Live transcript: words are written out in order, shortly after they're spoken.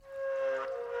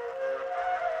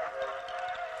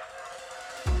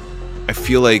I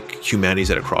feel like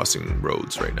humanity's at a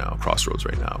crossroads right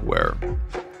now, where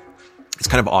it's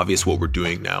kind of obvious what we're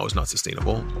doing now is not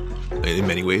sustainable in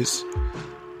many ways.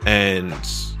 And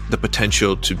the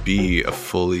potential to be a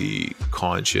fully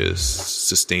conscious,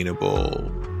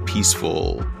 sustainable,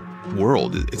 peaceful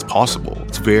world, it's possible.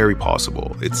 It's very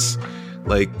possible. It's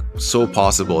like so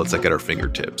possible, it's like at our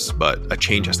fingertips, but a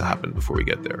change has to happen before we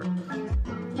get there.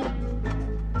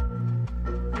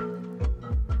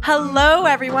 Hello,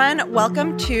 everyone.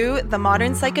 Welcome to the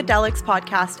Modern Psychedelics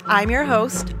podcast. I'm your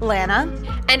host, Lana.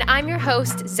 And I'm your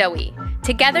host, Zoe.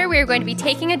 Together, we are going to be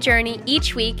taking a journey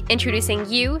each week, introducing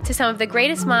you to some of the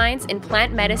greatest minds in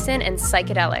plant medicine and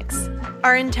psychedelics.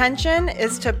 Our intention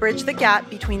is to bridge the gap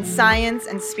between science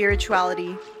and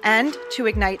spirituality, and to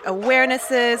ignite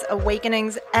awarenesses,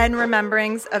 awakenings, and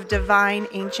rememberings of divine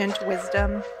ancient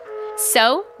wisdom.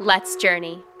 So, let's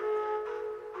journey.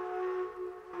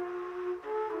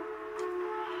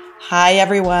 Hi,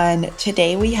 everyone.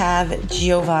 Today we have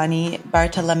Giovanni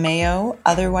Bartolomeo,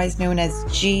 otherwise known as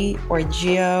G or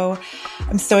Gio.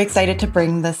 I'm so excited to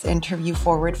bring this interview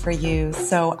forward for you.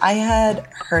 So I had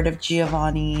heard of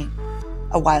Giovanni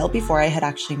a while before I had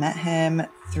actually met him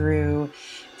through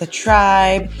the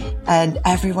tribe, and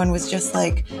everyone was just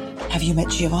like, have you met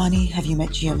Giovanni? Have you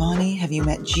met Giovanni? Have you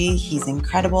met G? He's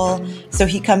incredible. So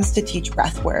he comes to teach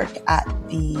breath work at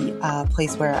the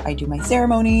place where I do my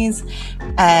ceremonies,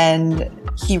 and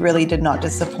he really did not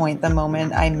disappoint the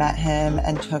moment I met him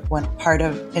and took one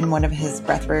of his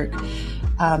breathwork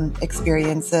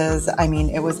experiences. I mean,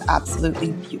 it was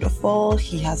absolutely beautiful.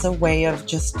 He has a way of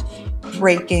just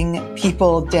breaking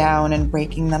people down and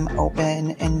breaking them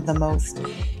open in the most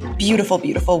beautiful,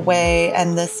 beautiful way.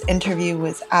 And this interview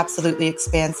was absolutely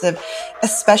expansive,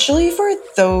 especially for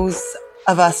those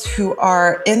of us who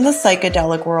are in the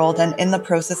psychedelic world and in the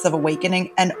process of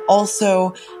awakening, and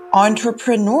also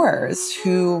entrepreneurs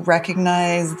who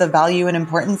recognize the value and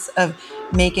importance of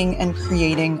making and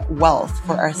creating wealth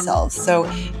for ourselves. So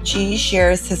G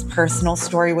shares his personal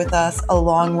story with us,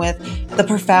 along with the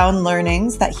profound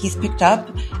learnings that he's picked up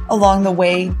along the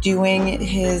way doing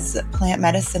his plant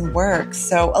medicine work.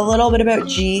 So a little bit about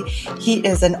G. He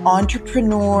is an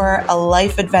entrepreneur, a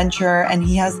life adventurer, and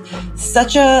he has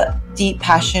such a deep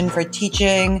passion for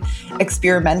teaching,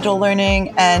 experimental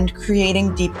learning, and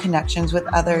creating deep connections with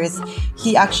others.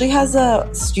 He actually has a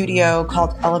studio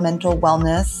called Elemental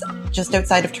Wellness just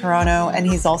outside of Toronto, and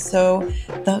he's also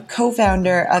the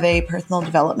co-founder of a personal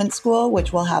development school,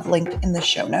 which we'll have linked in the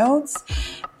show notes.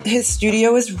 His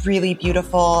studio is really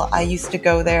beautiful. I used to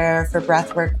go there for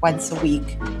breathwork once a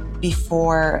week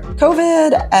before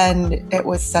COVID, and it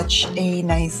was such a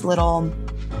nice little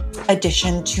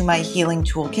addition to my healing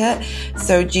toolkit.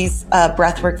 So G's a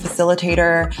breathwork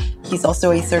facilitator. He's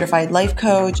also a certified life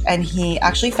coach, and he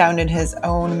actually founded his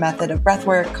own method of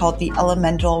breathwork called the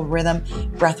Elemental Rhythm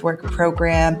Breathwork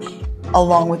Program,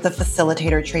 along with the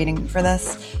facilitator training for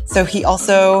this. So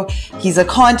he's a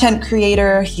content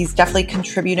creator. He's definitely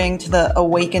contributing to the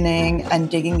awakening and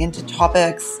digging into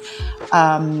topics.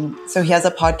 So he has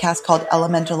a podcast called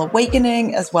Elemental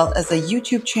Awakening, as well as a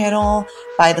YouTube channel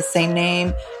by the same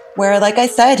name, where, like I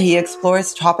said, he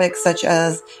explores topics such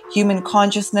as human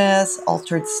consciousness,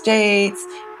 altered states,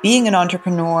 being an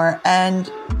entrepreneur,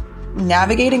 and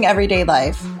navigating everyday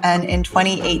life. And in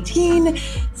 2018,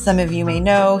 some of you may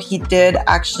know, he did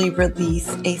actually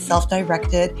release a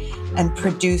self-directed and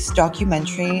produced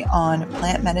documentary on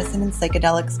plant medicine and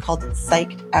psychedelics called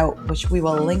Psyched Out, which we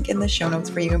will link in the show notes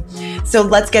for you. So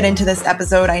let's get into this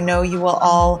episode. I know you will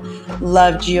all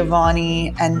love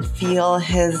Giovanni and feel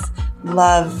his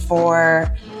love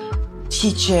for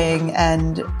teaching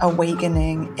and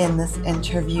awakening in this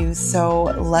interview. So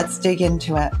let's dig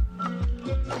into it.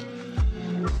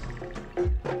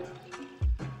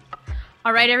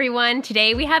 All right, everyone.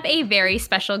 Today we have a very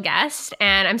special guest,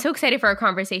 and I'm so excited for our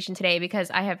conversation today because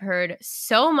I have heard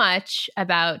so much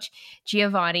about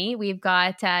Giovanni. We've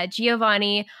got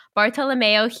Giovanni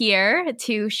Bartolomeo here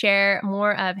to share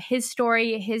more of his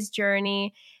story, his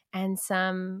journey, and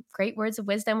some great words of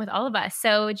wisdom with all of us.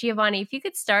 So, Giovanni, if you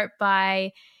could start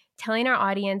by telling our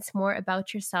audience more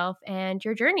about yourself and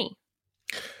your journey.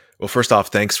 Well, first off,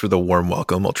 thanks for the warm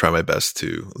welcome. I'll try my best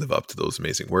to live up to those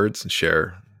amazing words and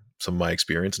share some of my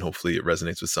experience, and hopefully it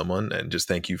resonates with someone. And just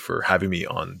thank you for having me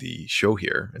on the show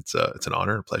here. It's an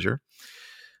honor, a pleasure.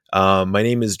 My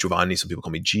name is Giovanni. Some people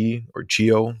call me G or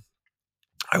Gio.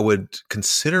 I would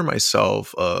consider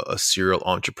myself a serial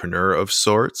entrepreneur of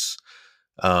sorts.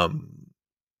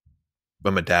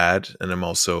 I'm a dad, and I'm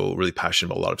also really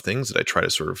passionate about a lot of things that I try to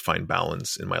sort of find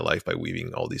balance in my life by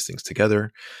weaving all these things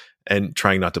together and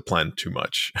trying not to plan too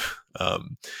much.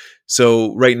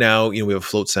 So right now, we have a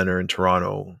float center in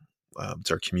Toronto.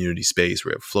 It's our community space.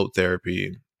 We have float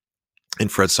therapy,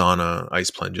 infrared sauna,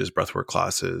 ice plunges, breathwork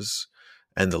classes,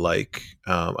 and the like.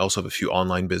 I also have a few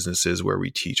online businesses where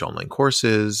we teach online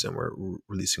courses, and we're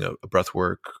releasing a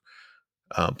breathwork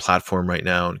platform right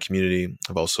now in community.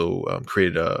 I've also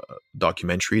created a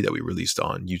documentary that we released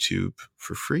on YouTube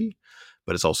for free,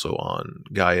 but it's also on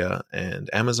Gaia and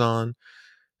Amazon.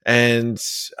 And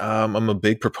I'm a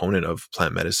big proponent of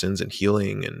plant medicines and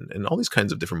healing and all these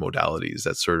kinds of different modalities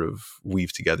that sort of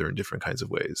weave together in different kinds of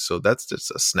ways. So that's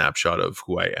just a snapshot of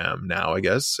who I am now, I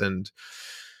guess. And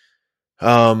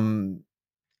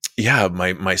yeah,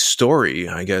 my story,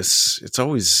 I guess it's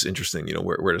always interesting,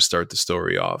 where to start the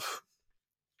story off.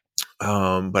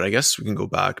 But I guess we can go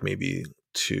back maybe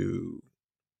to,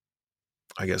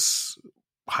 I guess,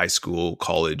 high school,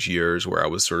 college years where I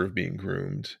was sort of being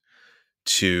groomed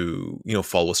to,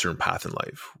 follow a certain path in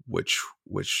life, which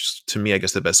to me, I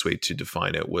guess the best way to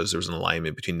define it was there was an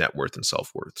alignment between net worth and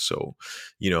self-worth. So,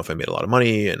 if I made a lot of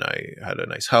money and I had a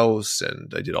nice house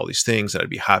and I did all these things, and I'd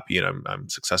be happy and I'm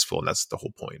successful. And that's the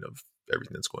whole point of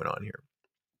everything that's going on here.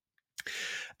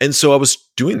 And so I was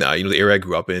doing that. The area I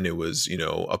grew up in, it was,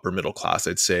 upper middle class,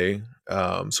 I'd say.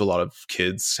 So a lot of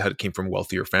kids came from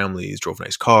wealthier families, drove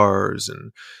nice cars,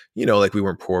 and, like we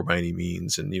weren't poor by any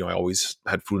means. And, I always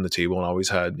had food on the table and always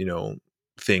had,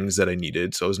 things that I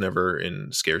needed. So I was never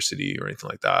in scarcity or anything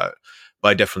like that. But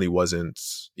I definitely wasn't,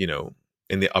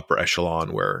 in the upper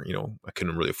echelon where, I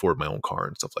couldn't really afford my own car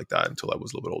and stuff like that until I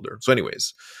was a little bit older. So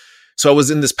anyways, so I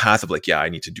was in this path of like, yeah, I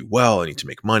need to do well. I need to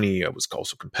make money. I was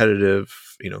also competitive,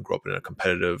 grew up in a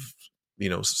competitive,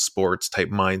 sports type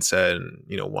mindset and,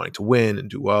 wanting to win and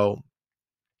do well.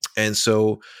 And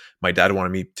so my dad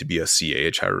wanted me to be a CA,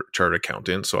 a chartered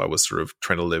accountant. So I was sort of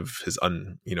trying to live his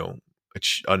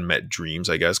unmet dreams,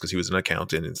 I guess, because he was an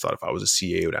accountant and thought if I was a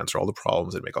CA, I would answer all the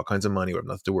problems, I'd make all kinds of money, would have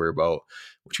nothing to worry about,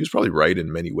 which he was probably right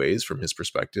in many ways from his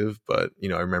perspective. But,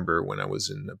 I remember when I was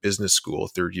in a business school,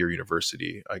 third year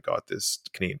university, I got this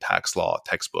Canadian tax law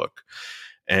textbook.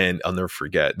 And I'll never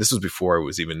forget, this was before I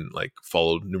was even like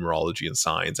followed numerology and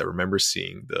signs. I remember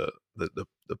seeing the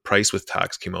price with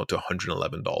tax came out to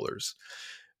 $111.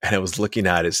 And I was looking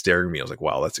at it, staring at me. I was like,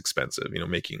 wow, that's expensive,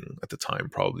 making at the time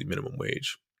probably minimum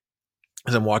wage.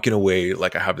 As I'm walking away,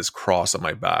 like I have this cross on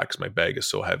my back because my bag is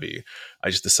so heavy. I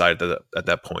just decided that at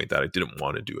that point that I didn't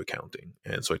want to do accounting.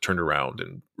 And so I turned around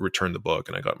and returned the book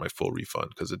and I got my full refund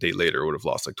because a day later I would have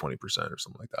lost like 20% or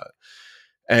something like that.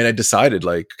 And I decided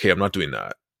like, okay, I'm not doing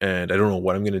that. And I don't know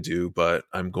what I'm going to do, but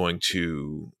I'm going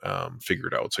to figure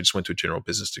it out. So I just went to a general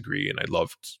business degree and I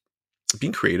loved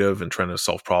being creative and trying to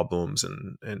solve problems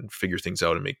and figure things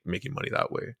out and making money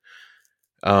that way.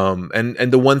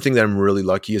 And the one thing that I'm really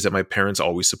lucky is that my parents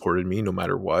always supported me no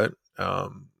matter what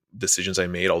decisions I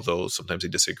made, although sometimes they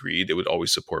disagreed, they would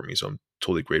always support me. So I'm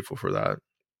totally grateful for that.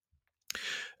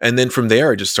 And then from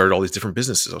there, I just started all these different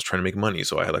businesses. I was trying to make money.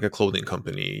 So I had like a clothing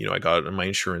company, I got my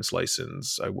insurance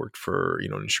license. I worked for,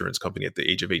 an insurance company at the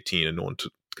age of 18 and no one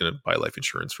going to buy life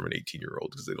insurance from an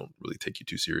 18-year-old because they don't really take you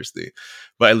too seriously.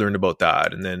 But I learned about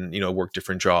that. And then, I worked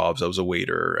different jobs. I was a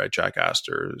waiter at Jack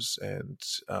Astor's and,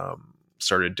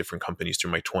 started different companies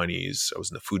through my 20s. I was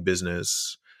in the food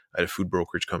business. I had a food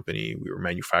brokerage company. We were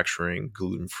manufacturing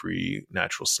gluten-free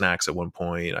natural snacks at one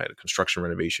point. I had a construction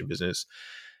renovation business.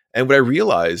 And what I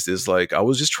realized is like, I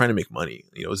was just trying to make money.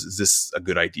 Is this a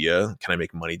good idea? Can I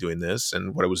make money doing this?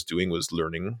 And what I was doing was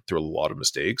learning through a lot of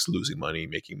mistakes, losing money,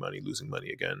 making money, losing money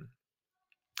again.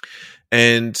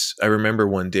 And I remember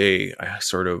one day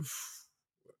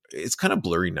it's kind of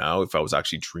blurry now if I was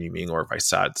actually dreaming or if I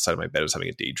sat at the side of my bed, I was having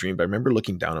a daydream, but I remember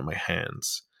looking down at my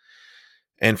hands.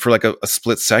 And for like a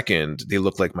split second, they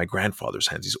looked like my grandfather's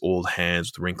hands, these old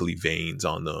hands with wrinkly veins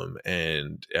on them.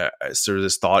 And sort of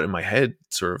this thought in my head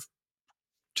sort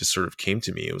of came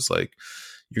to me. It was like,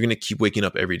 you're going to keep waking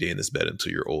up every day in this bed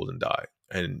until you're old and die.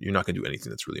 And you're not going to do anything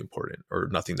that's really important or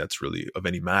nothing that's really of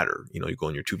any matter. You go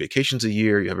on your 2 vacations a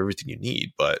year, you have everything you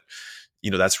need, but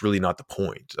that's really not the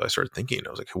point. I started thinking, I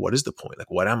was like, hey, what is the point?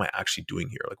 Like, what am I actually doing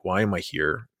here? Like, why am I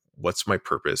here? What's my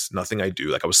purpose? Nothing I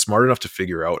do. Like, I was smart enough to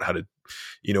figure out how to,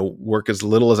 work as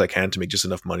little as I can to make just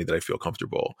enough money that I feel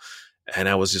comfortable. And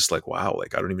I was just like, wow,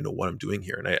 like, I don't even know what I'm doing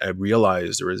here. And I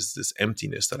realized there was this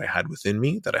emptiness that I had within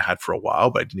me that I had for a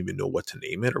while, but I didn't even know what to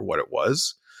name it or what it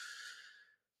was.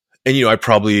 And, I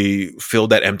probably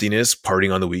filled that emptiness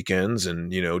partying on the weekends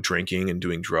and, drinking and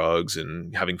doing drugs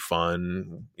and having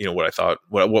fun, what I thought,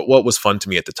 what was fun to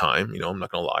me at the time. I'm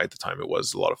not going to lie, at the time it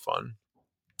was a lot of fun.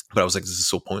 But I was like, this is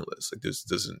so pointless. Like, this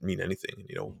doesn't mean anything,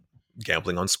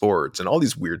 gambling on sports and all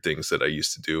these weird things that I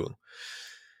used to do.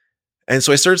 And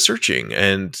so I started searching,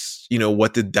 and,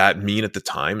 what did that mean at the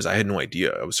time? Is I had no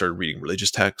idea. I started reading religious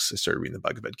texts. I started reading the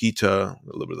Bhagavad Gita, a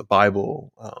little bit of the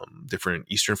Bible, different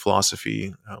Eastern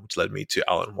philosophy, which led me to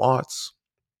Alan Watts,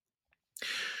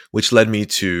 which led me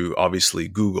to obviously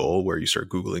Google, where you start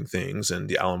Googling things. And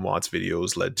the Alan Watts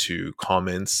videos led to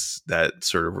comments that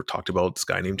sort of were talked about this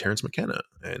guy named Terence McKenna.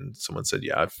 And someone said,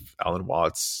 yeah, if Alan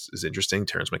Watts is interesting,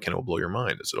 Terence McKenna will blow your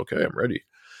mind. I said, okay, I'm ready.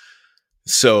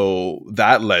 So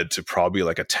that led to probably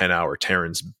like a 10-hour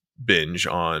Terence binge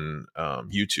on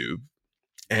YouTube.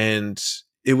 And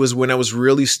it was when I was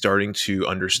really starting to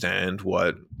understand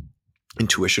what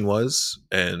intuition was,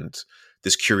 and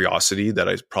this curiosity that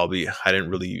I probably hadn't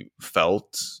really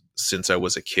felt since I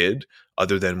was a kid,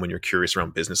 other than when you're curious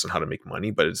around business and how to make money,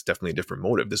 but it's definitely a different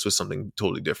motive. This was something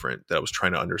totally different that I was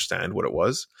trying to understand what it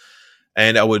was.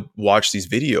 And I would watch these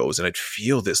videos and I'd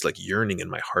feel this like yearning in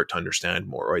my heart to understand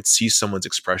more. Or I'd see someone's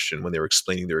expression when they were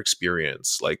explaining their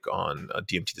experience, like on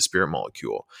DMT, the spirit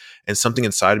molecule. And something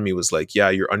inside of me was like, yeah,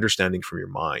 you're understanding from your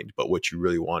mind, but what you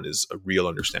really want is a real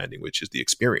understanding, which is the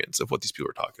experience of what these people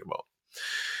are talking about.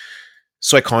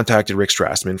 So I contacted Rick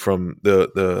Strassman from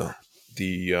the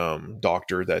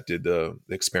doctor that did the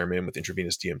experiment with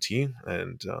intravenous DMT,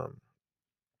 and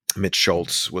Mitch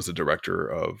Schultz was the director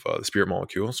of the spirit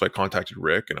molecule. So I contacted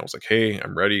Rick and I was like, hey,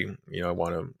 I'm ready. I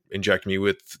want to inject me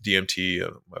with DMT.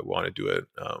 I want to do it.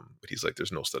 But he's like,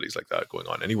 there's no studies like that going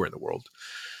on anywhere in the world.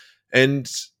 And,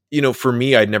 for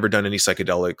me, I'd never done any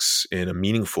psychedelics in a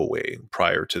meaningful way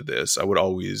prior to this. I would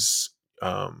always, when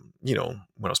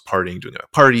I was partying, doing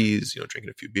parties, drinking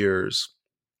a few beers,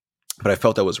 but I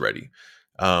felt I was ready.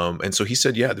 And so he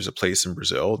said, yeah, there's a place in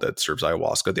Brazil that serves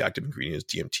ayahuasca. The active ingredient is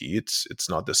DMT. It's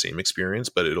not the same experience,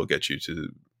 but it'll get you to,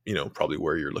 probably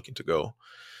where you're looking to go.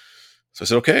 So I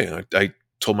said, okay. I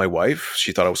told my wife.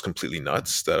 She thought I was completely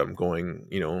nuts that I'm going,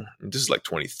 this is like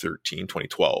 2013,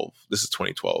 2012. This is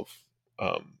 2012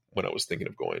 when I was thinking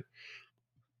of going.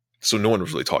 So no one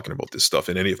was really talking about this stuff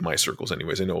in any of my circles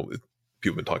anyways. I know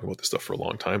people have been talking about this stuff for a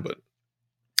long time, but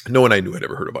no one I knew had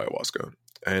ever heard of ayahuasca.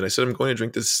 And I said, I'm going to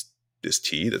drink this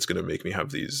tea that's going to make me have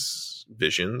these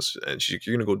visions. And she's like,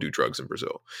 you're going to go do drugs in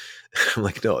Brazil. I'm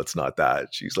like, no, it's not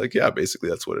that. She's like, yeah, basically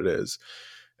that's what it is.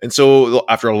 And so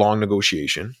after a long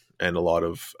negotiation and a lot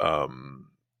of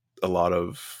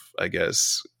I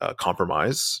guess,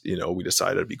 compromise, we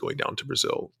decided I'd be going down to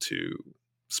Brazil to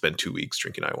spend 2 weeks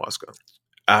drinking ayahuasca.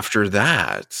 After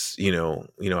that,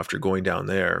 after going down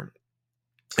there,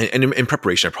 and in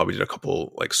preparation, I probably did a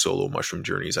couple like solo mushroom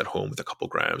journeys at home with a couple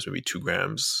grams, maybe 2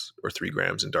 grams or 3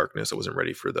 grams in darkness. I wasn't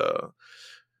ready for the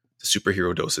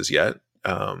superhero doses yet.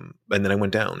 And then I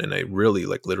went down and I really,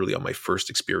 like literally on my first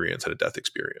experience, had a death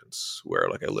experience where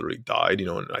like I literally died,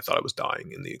 and I thought I was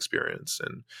dying in the experience.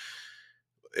 And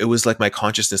it was like my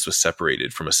consciousness was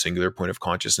separated from a singular point of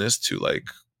consciousness to like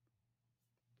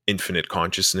infinite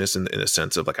consciousness in a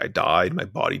sense of like I died, my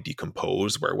body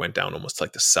decomposed, where I went down almost to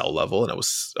like the cell level, and I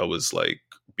was like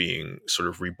being sort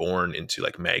of reborn into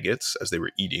like maggots as they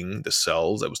were eating the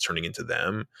cells. I was turning into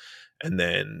them, and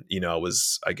then I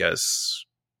was, I guess,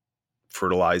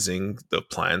 fertilizing the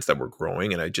plants that were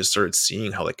growing, and I just started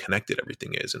seeing how like connected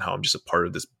everything is, and how I'm just a part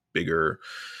of this bigger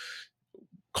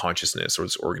consciousness or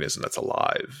this organism that's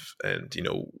alive. And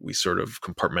we sort of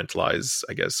compartmentalize,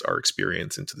 I guess, our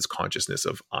experience into this consciousness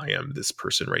of I am this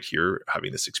person right here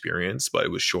having this experience. But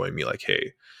it was showing me like,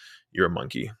 hey, you're a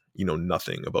monkey, you know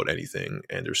nothing about anything,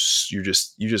 and you're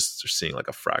just are seeing like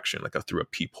a fraction, like through a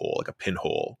peephole, like a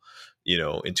pinhole,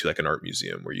 into like an art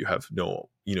museum where you have no,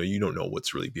 you don't know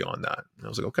what's really beyond that. And I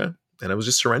was like, okay. And I was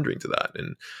just surrendering to that.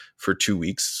 And for 2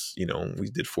 weeks, we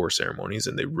did 4 ceremonies,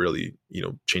 and they really,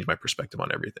 changed my perspective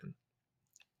on everything.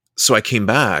 So I came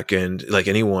back, and like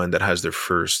anyone that has their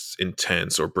first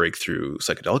intense or breakthrough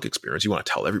psychedelic experience, you want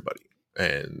to tell everybody.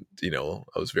 And,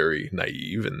 I was very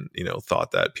naive and, thought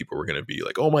that people were going to be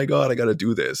like, oh my God, I got to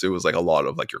do this. It was like a lot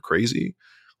of like, you're crazy.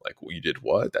 Like, well, you did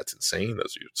what? That's insane.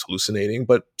 It's hallucinating.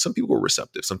 But some people were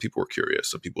receptive. Some people were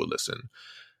curious. Some people would listen.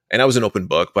 And I was an open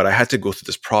book, but I had to go through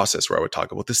this process where I would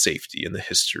talk about the safety and the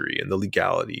history and the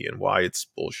legality and why it's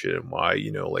bullshit and why,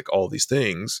 like all these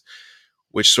things,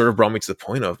 which sort of brought me to the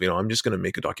point of, I'm just going to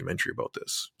make a documentary about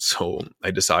this. So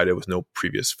I decided with no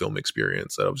previous film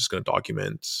experience that I was just going to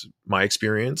document my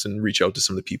experience and reach out to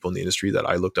some of the people in the industry that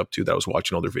I looked up to, that I was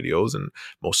watching all their videos. And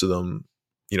most of them,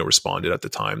 responded at the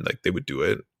time, like they would do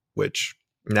it, which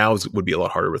now would be a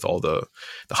lot harder with all the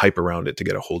hype around it to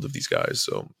get a hold of these guys.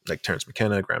 So like Terence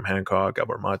McKenna, Graham Hancock,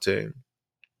 Gabor Mate,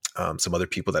 some other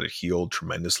people that had healed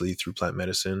tremendously through plant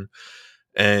medicine.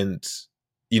 And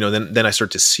then I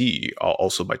start to see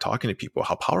also by talking to people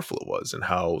how powerful it was and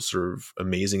how sort of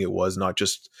amazing it was, not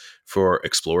just for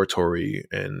exploratory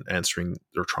and answering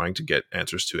or trying to get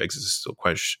answers to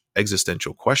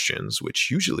existential questions,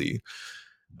 which usually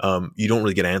you don't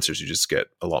really get answers. You just get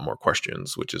a lot more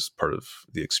questions, which is part of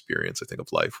the experience, I think,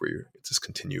 of life, where it's just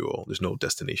continual. There's no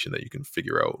destination that you can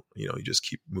figure out. You just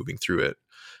keep moving through it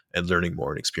and learning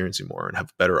more and experiencing more and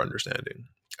have better understanding.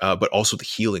 But also the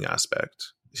healing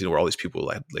aspect, where all these people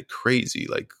had like crazy,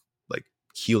 like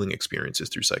healing experiences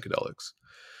through psychedelics.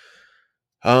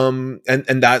 And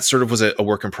that sort of was a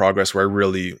work in progress where I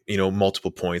really, multiple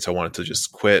points I wanted to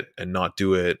just quit and not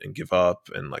do it and give up.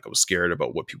 And like, I was scared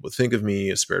about what people would think of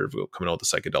me, scared of coming out of the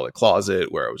psychedelic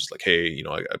closet, where I was just like, hey,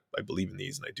 I believe in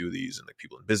these and I do these, and like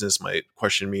people in business might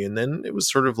question me. And then it was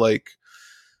sort of like,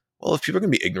 well, if people are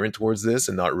going to be ignorant towards this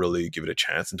and not really give it a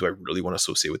chance, and do I really want to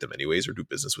associate with them anyways or do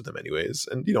business with them anyways?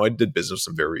 And, I did business with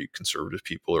some very conservative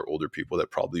people or older people that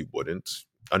probably wouldn't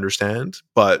understand.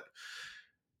 But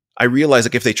I realized,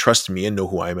 like, if they trust me and know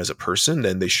who I am as a person,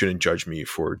 then they shouldn't judge me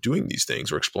for doing these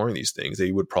things or exploring these things.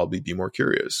 They would probably be more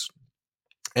curious.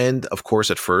 And of course,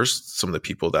 at first, some of the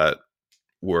people that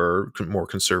were more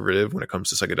conservative when it comes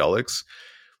to psychedelics,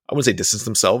 I wouldn't say distanced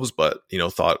themselves, but,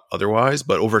 thought otherwise,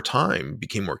 but over time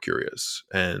became more curious.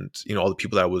 And, all the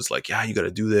people that was like, yeah, you got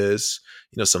to do this,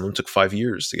 some of them took 5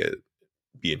 years to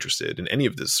be interested in any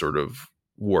of this sort of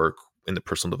work in the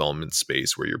personal development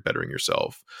space where you're bettering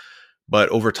yourself. But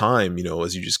over time,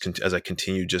 as I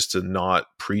continued just to not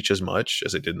preach as much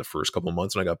as I did in the first couple of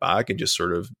months when I got back, and just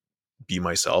sort of be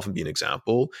myself and be an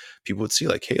example, people would see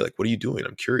like, hey, like, what are you doing?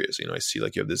 I'm curious. I see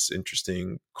like you have this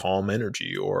interesting calm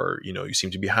energy, or, you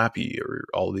seem to be happy, or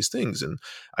all of these things. And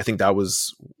I think that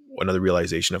was another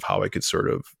realization of how I could sort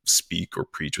of speak or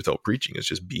preach without preaching, is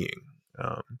just being.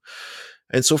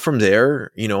 And so from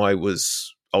there, I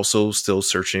was also still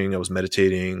searching. I was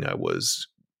meditating. I was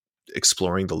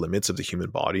exploring the limits of the human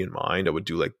body and mind. I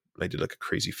did like a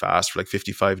crazy fast for like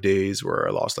 55 days where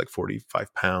I lost like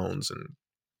 45 pounds, and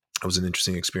it was an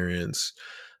interesting experience.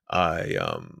 I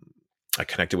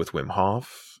connected with Wim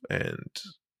Hof, and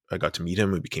I got to meet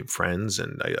him. We became friends,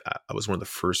 and I was one of the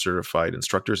first certified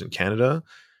instructors in Canada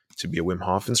to be a Wim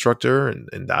Hof instructor, and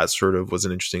that sort of was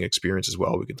an interesting experience as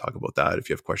well. We can talk about that if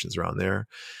you have questions around there.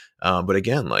 But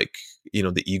again, like,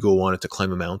 the ego wanted to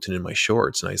climb a mountain in my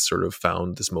shorts, and I sort of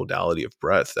found this modality of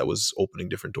breath that was opening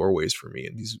different doorways for me,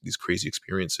 and these crazy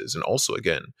experiences. And also,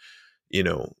 again,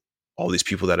 all these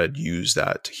people that had used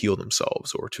that to heal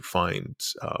themselves or to find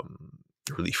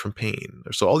relief from pain.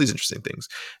 So all these interesting things.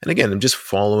 And again, I'm just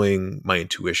following my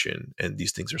intuition, and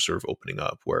these things are sort of opening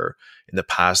up, where in the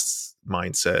past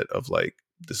mindset of like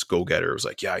this go-getter was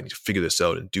like, yeah, I need to figure this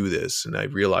out and do this. And I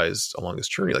realized along this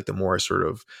journey, like the more I sort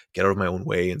of get out of my own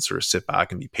way and sort of sit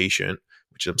back and be patient,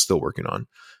 which I'm still working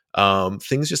on,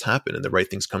 things just happen and the right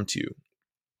things come to you.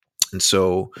 And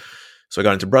so I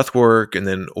got into breath work, and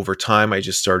then over time, I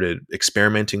just started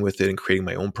experimenting with it and creating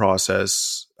my own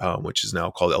process, which is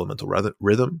now called Elemental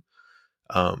Rhythm.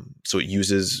 So it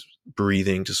uses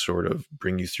breathing to sort of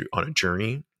bring you through on a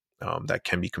journey that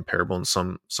can be comparable in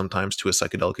sometimes to a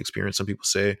psychedelic experience. Some people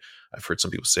say, I've heard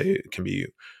some people say it can be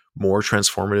more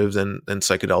transformative than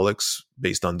psychedelics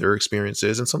based on their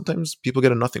experiences. And sometimes people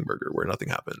get a nothing burger where nothing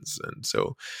happens. And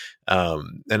so,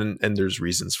 and there's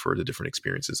reasons for the different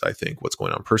experiences. I think what's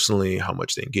going on personally, how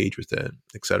much they engage with it,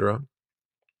 etc.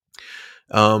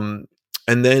 And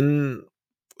then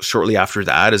shortly after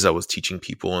that, as I was teaching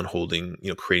people and holding,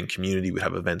 creating community, we'd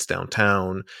have events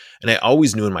downtown. And I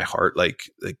always knew in my heart, like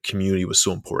community was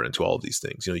so important to all of these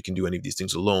things. You can do any of these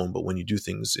things alone, but when you do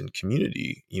things in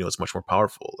community, it's much more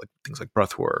powerful, like things like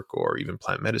breath work or even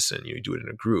plant medicine. You do it in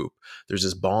a group. There's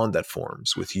this bond that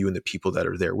forms with you and the people that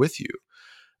are there with you.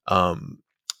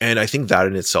 And I think that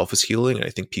in itself is healing. And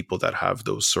I think people that have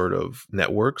those sort of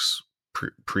networks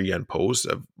pre and post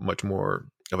have much more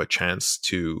of a chance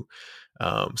to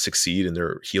succeed in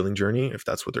their healing journey, if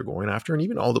that's what they're going after. And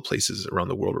even all the places around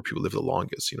the world where people live the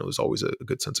longest, there's always a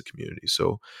good sense of community.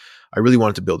 So I really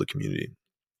wanted to build a community,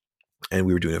 and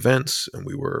we were doing events, and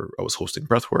I was hosting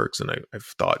breathworks, and I've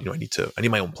thought, I need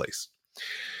my own place.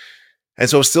 And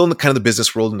so I was still in the kind of the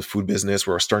business world, in the food business,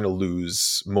 where I was starting to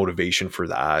lose motivation for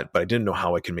that, but I didn't know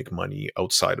how I could make money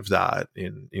outside of that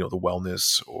in, the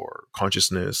wellness or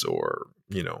consciousness or,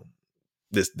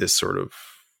 this sort of,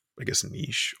 I guess,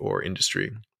 niche or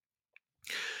industry.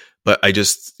 But I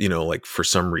just, like for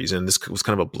some reason, this was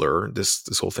kind of a blur. This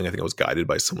whole thing, I think I was guided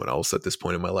by someone else at this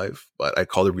point in my life. But I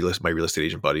called my real estate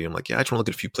agent buddy. I'm like, yeah, I just want to look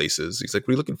at a few places. He's like, what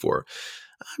are you looking for?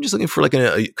 I'm just looking for like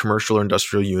a commercial or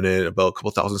industrial unit, about a couple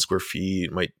thousand square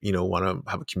feet. Might, want to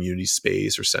have a community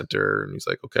space or center. And he's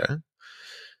like, okay.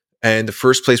 And the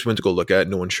first place we went to go look at,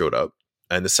 no one showed up.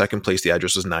 And the second place, the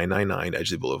address was 999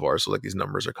 Edgeley Boulevard. So like these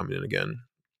numbers are coming in again.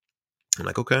 I'm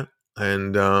like, okay.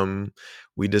 And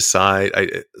we decide,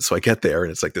 so I get there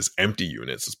and it's like this empty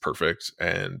unit. So it's perfect.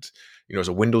 And, there's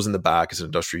a windows in the back. It's an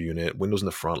industrial unit, windows in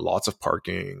the front, lots of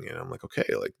parking. And I'm like, okay,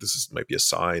 like might be a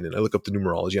sign. And I look up the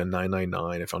numerology on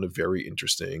 999. I found it very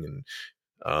interesting. And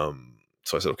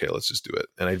so I said, okay, let's just do it.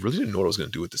 And I really didn't know what I was going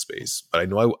to do with the space, but I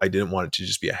know I didn't want it to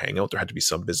just be a hangout. There had to be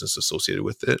some business associated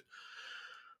with it,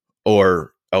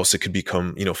 or else it could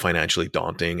become, financially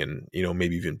daunting and,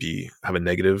 maybe even have a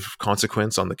negative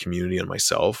consequence on the community and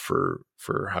myself for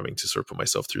having to sort of put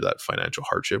myself through that financial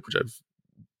hardship, which I've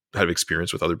had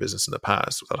experience with other business in the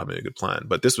past without having a good plan.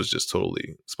 But this was just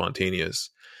totally spontaneous.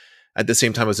 At the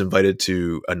same time, I was invited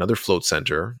to another float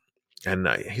center. And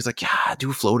he's like, yeah,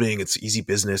 do floating. It's easy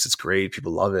business. It's great.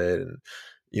 People love it. And,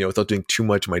 without doing too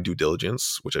much of my due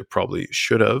diligence, which I probably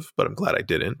should have, but I'm glad I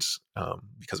didn't,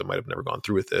 because I might have never gone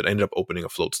through with it. I ended up opening a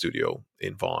float studio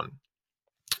in Vaughan.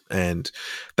 And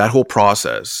that whole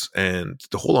process and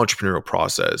the whole entrepreneurial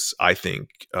process, I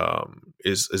think,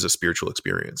 is a spiritual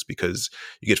experience, because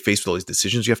you get faced with all these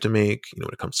decisions you have to make, when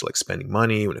it comes to like spending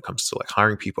money, when it comes to like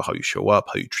hiring people, how you show up,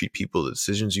 how you treat people, the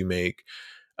decisions you make.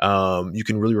 You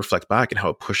can really reflect back and how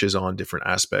it pushes on different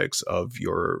aspects of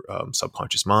your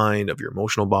subconscious mind, of your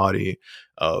emotional body,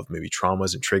 of maybe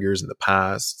traumas and triggers in the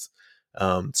past.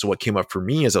 So what came up for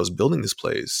me as I was building this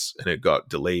place, and it got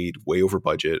delayed way over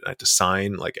budget, I had to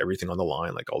sign like everything on the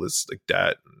line, like all this like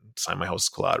debt, and sign my house as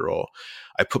collateral.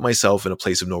 I put myself in a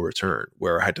place of no return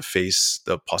where I had to face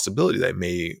the possibility that I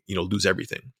may, lose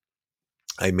everything.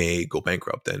 I may go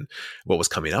bankrupt. And what was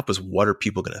coming up was, what are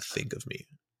people going to think of me?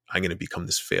 I'm going to become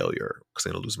this failure because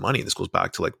I'm going to lose money. This goes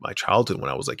back to like my childhood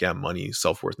when I was like, yeah, money,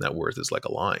 self-worth, net worth is like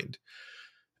aligned.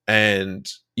 And,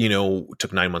 it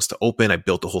took 9 months to open. I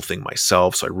built the whole thing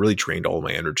myself. So I really drained all of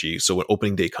my energy. So when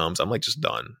opening day comes, I'm like just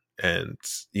done. And,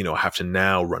 I have to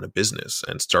now run a business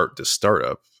and start this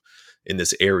startup in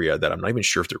this area that I'm not even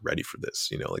sure if they're ready for this.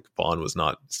 Like Vaughan it's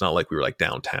not like we were like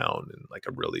downtown and like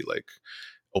a really like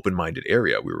open-minded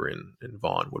area. We were in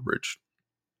Vaughan, Woodbridge.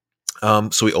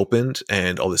 So we opened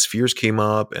and all these fears came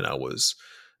up, and I was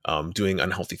doing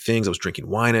unhealthy things. I was drinking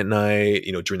wine at night,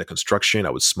 during the construction. I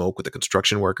would smoke with the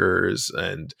construction workers,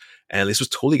 and this was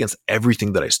totally against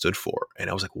everything that I stood for. And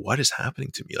I was like, what is happening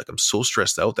to me? Like, I'm so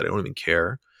stressed out that I don't even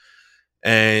care.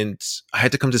 And I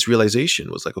had to come to this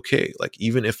realization, was like, okay, like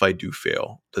even if I do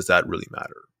fail, does that really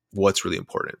matter? What's really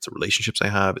important? It's the relationships I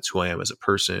have. It's who I am as a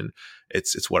person.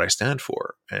 It's what I stand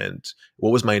for. And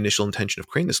what was my initial intention of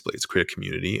creating this place? To create a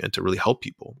community and to really help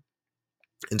people.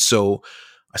 And so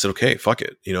I said, okay, fuck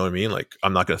it. You know what I mean? Like,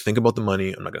 I'm not going to think about the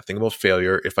money. I'm not going to think about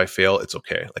failure. If I fail, it's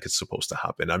okay. Like, it's supposed to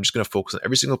happen. I'm just going to focus on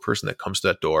every single person that comes to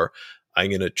that door. I'm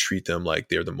going to treat them like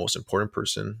they're the most important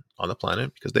person on the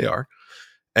planet, because they are.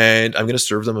 And I'm going to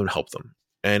serve them and help them.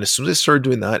 And as soon as I started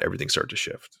doing that, everything started to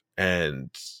shift. And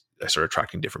I started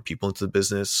attracting different people into the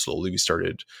business. Slowly, we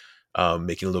started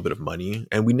making a little bit of money,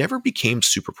 and we never became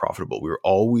super profitable. We were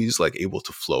always like able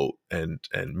to float and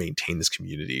maintain this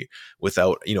community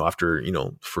without, after,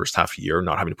 first half a year,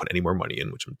 not having to put any more money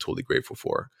in, which I'm totally grateful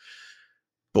for.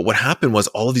 But what happened was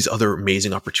all of these other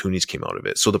amazing opportunities came out of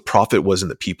it. So the profit was in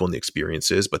the people and the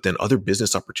experiences, but then other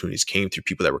business opportunities came through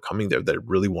people that were coming there that I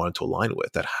really wanted to align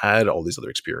with, that had all these other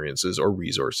experiences or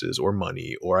resources or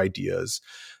money or ideas,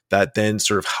 that then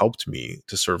sort of helped me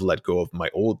to sort of let go of my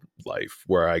old life,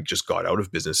 where I just got out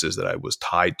of businesses that I was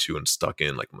tied to and stuck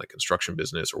in, like my construction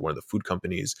business or one of the food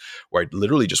companies, where I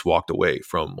literally just walked away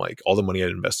from like all the money I'd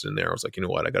invested in there. I was like, you know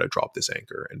what, I got to drop this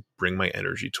anchor and bring my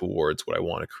energy towards what I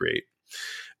want to create,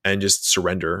 and just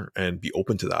surrender and be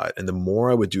open to that. And the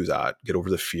more I would do that, get over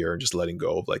the fear and just letting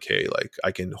go of like, hey, like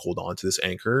I can hold on to this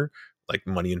anchor, like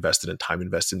money invested and time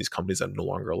invested in these companies that I'm no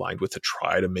longer aligned with, to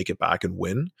try to make it back and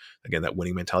win. Again, that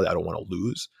winning mentality, I don't want to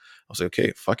lose. I was like,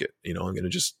 okay, fuck it. I'm going to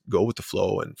just go with the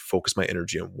flow and focus my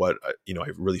energy on what, I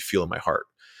really feel in my heart.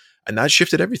 And that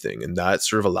shifted everything. And that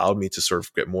sort of allowed me to sort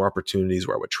of get more opportunities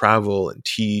where I would travel and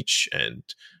teach and,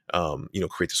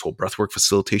 create this whole breathwork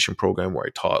facilitation program where I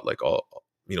taught like all,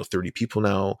 30 people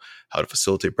now how to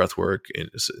facilitate breathwork in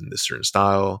this certain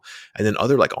style. And then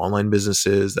other like online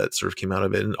businesses that sort of came out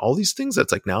of it, and all these things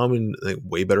that's like, now I'm in like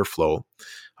way better flow.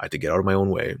 I had to get out of my own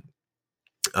way.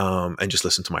 and just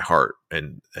listen to my heart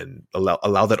and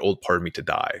allow that old part of me to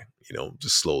die,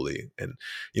 just slowly. And,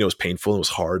 it was painful and it was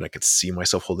hard. And I could see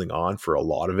myself holding on for a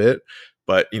lot of it,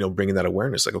 but, bringing that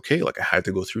awareness, like, okay, like I had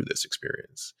to go through this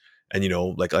experience. And,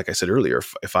 like I said earlier,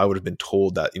 if I would have been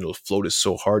told that, float is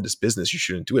so hard, this business, you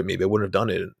shouldn't do it, maybe I wouldn't have done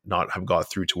it and not have got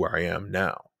through to where I am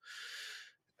now.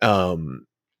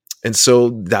 And so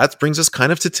that brings us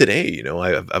kind of to today. I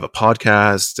have a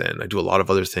podcast and I do a lot of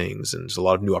other things, and there's a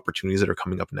lot of new opportunities that are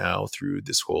coming up now through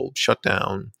this whole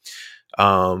shutdown.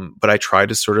 But I try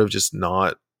to sort of just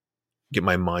not get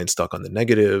my mind stuck on the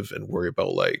negative and worry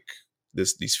about like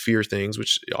these fear things,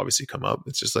 which obviously come up.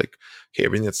 It's just like, okay,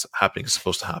 everything that's happening is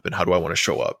supposed to happen. How do I want to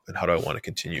show up, and how do I want to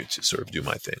continue to sort of do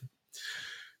my thing?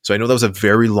 So I know that was a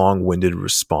very long-winded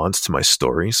response to my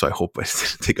story, so I hope I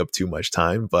didn't take up too much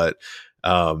time, but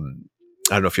I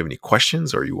don't know if you have any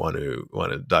questions or you want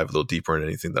to dive a little deeper in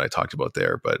anything that I talked about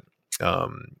there, but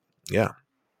yeah.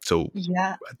 So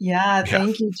yeah.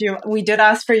 Thank you, Jim. We did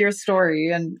ask for your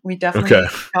story, and we definitely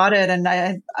got it. And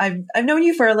I've known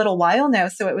you for a little while now,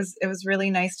 so it was really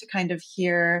nice to kind of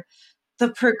hear the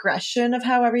progression of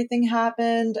how everything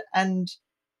happened. And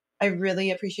I really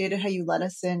appreciated how you let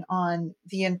us in on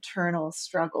the internal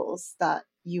struggles that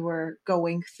you were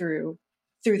going through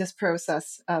this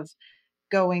process of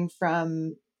going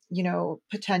from,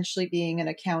 potentially being an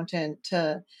accountant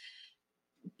to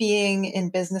being in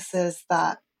businesses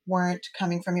that weren't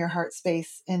coming from your heart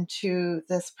space, into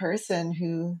this person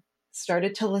who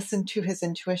started to listen to his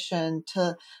intuition,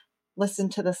 to listen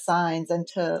to the signs, and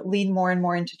to lean more and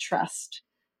more into trust.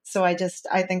 So I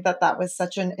think that was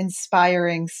such an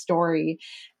inspiring story.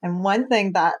 And one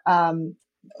thing that,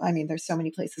 there's so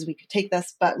many places we could take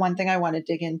this, but one thing I want to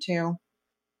dig into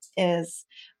is,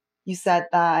 you said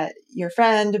that your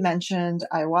friend mentioned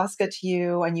ayahuasca to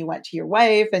you, and you went to your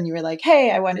wife and you were like,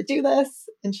 hey, I want to do this.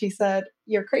 And she said,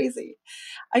 you're crazy.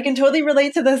 I can totally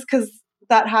relate to this because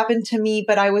that happened to me,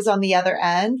 but I was on the other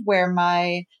end, where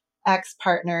my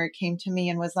ex-partner came to me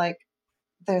and was like,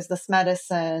 there's this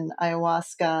medicine,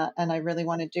 ayahuasca, and I really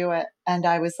want to do it. And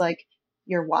I was like,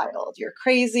 you're wild, you're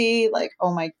crazy. Like,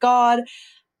 oh my God.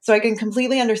 So I can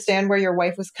completely understand where your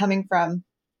wife was coming from.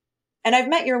 And I've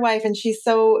met your wife, and she's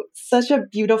such a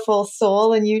beautiful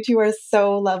soul, and you two are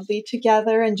so lovely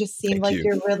together, and just seem like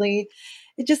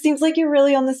it just seems like you're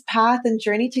really on this path and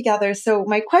journey together. So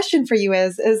my question for you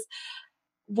is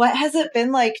what has it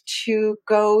been like to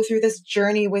go through this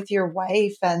journey with your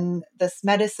wife, and this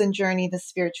medicine journey, the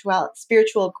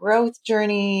spiritual growth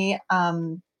journey?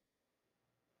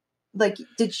 Like,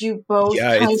 did you both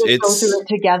kind of go through it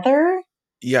together?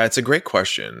 Yeah, it's a great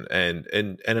question. And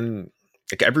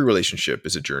like every relationship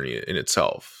is a journey in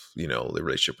itself, the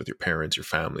relationship with your parents, your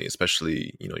family,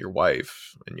 especially, your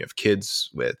wife, and you have kids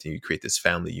with, and you create this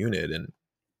family unit, and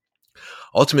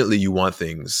ultimately you want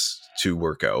things to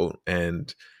work out.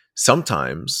 And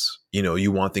sometimes,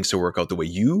 you want things to work out the way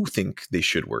you think they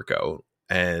should work out.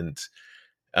 And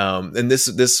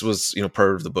this was,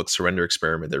 part of the book Surrender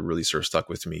Experiment that really sort of stuck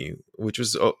with me, which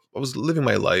was, I was living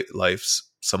my life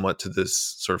somewhat to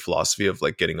this sort of philosophy of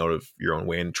like getting out of your own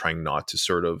way and trying not to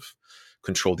sort of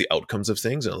control the outcomes of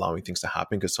things and allowing things to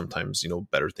happen, because sometimes,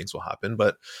 better things will happen.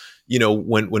 But,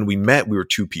 when we met, we were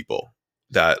two people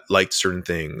that liked certain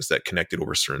things, that connected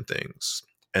over certain things.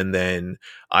 And then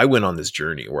I went on this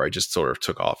journey where I just sort of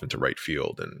took off into right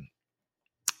field, and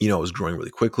I was growing really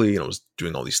quickly, and I was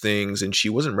doing all these things, and she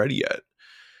wasn't ready yet.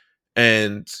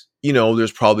 And,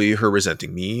 there's probably her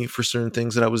resenting me for certain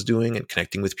things that I was doing and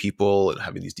connecting with people and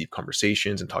having these deep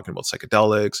conversations and talking about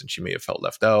psychedelics. And she may have felt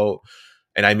left out,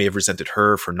 and I may have resented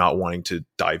her for not wanting to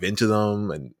dive into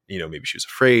them. And, maybe she was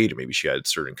afraid, or maybe she had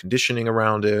certain conditioning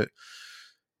around it.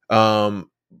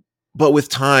 But with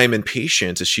time and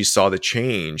patience, as she saw the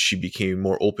change, she became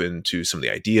more open to some of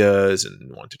the ideas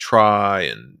and wanted to try.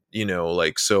 And,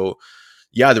 so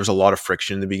yeah, there was a lot of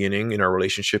friction in the beginning in our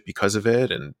relationship because of it.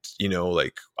 And,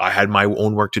 I had my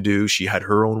own work to do. She had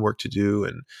her own work to do,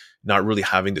 and not really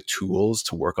having the tools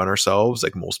to work on ourselves.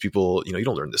 Like most people, you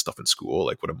don't learn this stuff in school,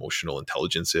 like what emotional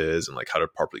intelligence is, and like how to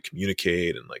properly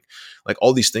communicate, and like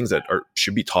all these things that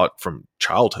should be taught from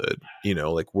childhood,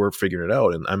 like we're figuring it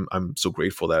out. And I'm so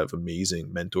grateful that I have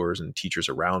amazing mentors and teachers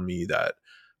around me that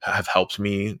have helped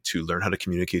me to learn how to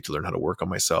communicate, to learn how to work on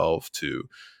myself, to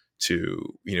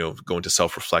go into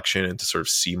self-reflection, and to sort of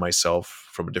see myself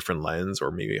from a different lens,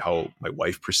 or maybe how my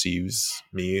wife perceives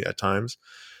me at times.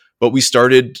 But we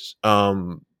started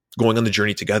going on the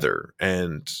journey together,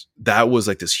 and that was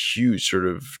like this huge sort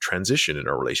of transition in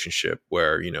our relationship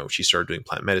where, she started doing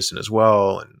plant medicine as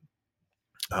well,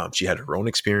 and she had her own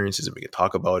experiences, and we could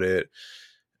talk about it.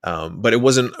 But it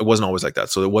wasn't always like that.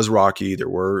 So it was rocky. There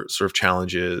were sort of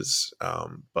challenges,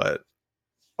 but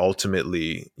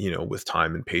ultimately, with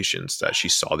time and patience, that she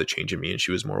saw the change in me and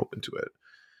she was more open to it.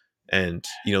 And,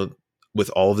 with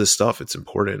all of this stuff, it's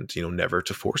important, never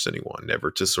to force anyone,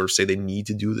 never to sort of say they need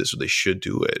to do this or they should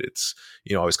do it. It's,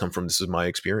 I always come from, this is my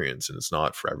experience and it's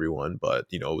not for everyone, but,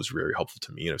 it was very helpful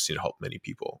to me and I've seen it help many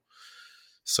people.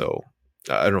 So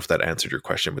I don't know if that answered your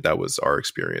question, but that was our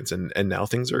experience. And now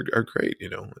things are great.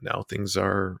 Now things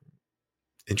are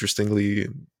interestingly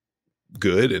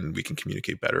good and we can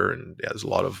communicate better. And there's a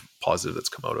lot of positive that's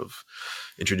come out of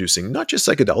introducing not just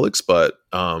psychedelics, but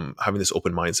having this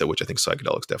open mindset, which I think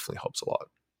psychedelics definitely helps a lot.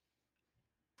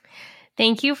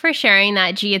 Thank you for sharing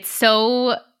that, G. It's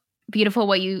so beautiful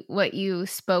what you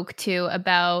spoke to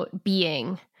about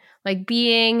being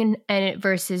and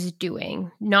versus doing,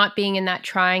 not being in that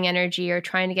trying energy or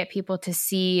trying to get people to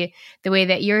see the way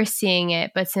that you're seeing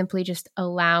it, but simply just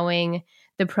allowing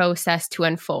the process to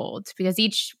unfold, because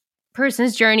each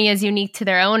person's journey is unique to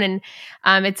their own. And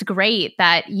it's great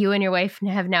that you and your wife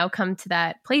have now come to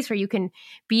that place where you can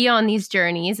be on these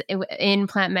journeys in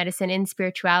plant medicine, in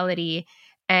spirituality,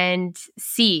 and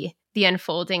see the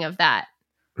unfolding of that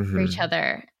for each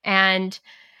other. And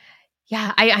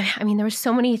yeah, I mean, there were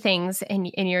so many things in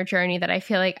your journey that I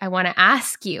feel like I want to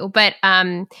ask you, but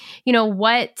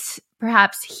what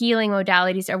perhaps healing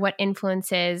modalities or what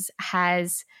influences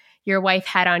has your wife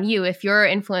had on you? If your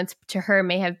influence to her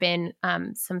may have been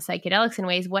some psychedelics in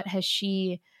ways, what has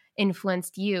she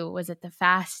influenced you? Was it the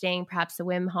fasting, perhaps the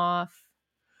Wim Hof?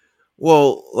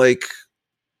 Well,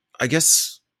 I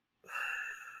guess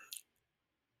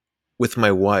with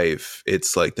my wife,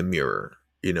 it's like the mirror,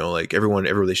 every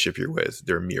relationship you're with,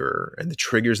 they're a mirror, and the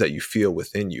triggers that you feel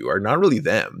within you are not really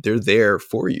them. They're there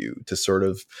for you to sort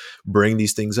of bring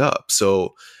these things up.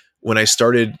 So when I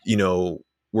started,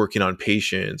 working on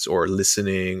patience or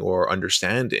listening or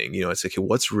understanding, it's like, hey,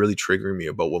 what's really triggering me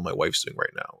about what my wife's doing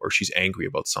right now? Or she's angry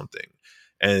about something.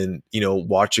 And,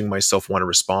 watching myself want to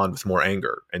respond with more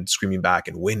anger and screaming back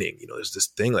and winning, there's this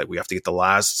thing, we have to get the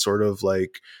last sort of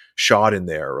shot in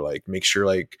there, or make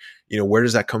sure, where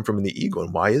does that come from in the ego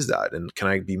and why is that? And can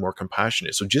I be more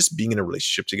compassionate? So just being in a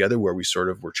relationship together where we sort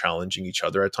of were challenging each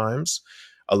other at times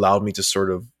allowed me to sort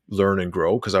of learn and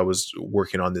grow, because I was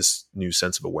working on this new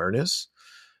sense of awareness.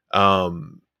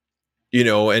 And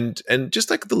just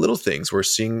the little things, we're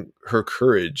seeing her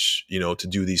courage, to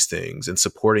do these things and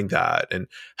supporting that, and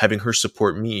having her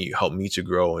support me, help me to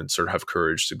grow and sort of have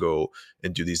courage to go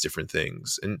and do these different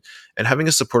things. And having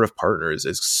a supportive partner is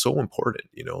so important,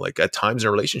 at times in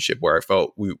a relationship where I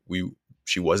felt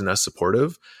she wasn't as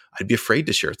supportive, I'd be afraid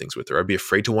to share things with her. I'd be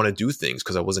afraid to want to do things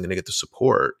because I wasn't going to get the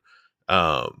support.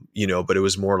 But it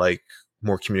was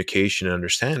more communication and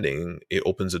understanding. It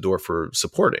opens the door for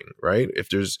supporting, right? If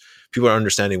there's people are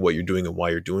understanding what you're doing and why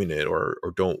you're doing it, or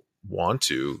don't want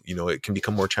to, it can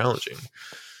become more challenging.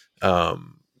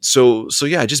 So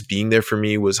yeah, just being there for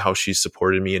me was how she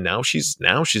supported me. And now she's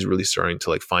really starting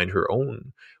to find her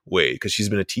own way, because she's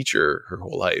been a teacher her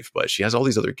whole life, but she has all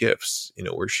these other gifts,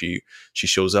 where she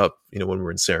shows up, when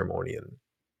we're in ceremony, and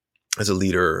as a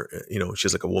leader, she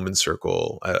has a woman's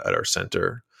circle at our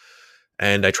center.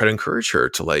 And I try to encourage her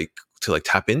to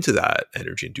tap into that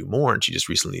energy and do more. And she just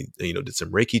recently, did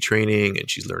some Reiki training, and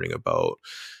she's learning about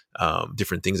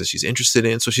different things that she's interested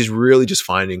in. So she's really just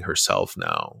finding herself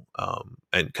now,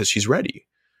 and because she's ready,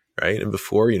 right? And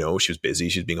before, she was busy,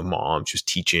 she's being a mom, she was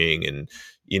teaching, and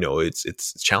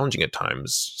it's challenging at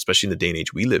times, especially in the day and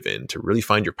age we live in, to really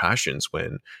find your passions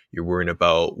when you're worrying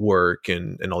about work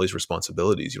and all these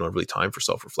responsibilities. You don't have really time for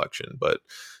self-reflection. But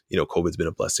COVID's been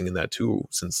a blessing in that too.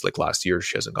 Since last year,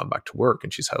 she hasn't gone back to work,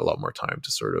 and she's had a lot more time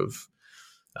to sort of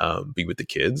be with the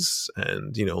kids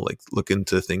and, look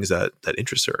into things that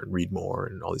interest her and read more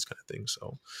and all these kind of things.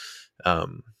 So,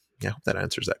 yeah, I hope that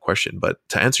answers that question. But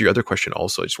to answer your other question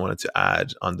also, I just wanted to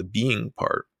add on the being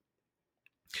part.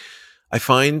 I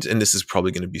find, and this is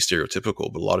probably going to be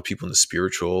stereotypical, but a lot of people in the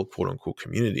spiritual quote unquote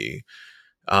community,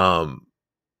 the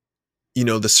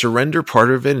surrender part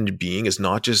of it and being is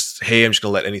not just, hey, I'm just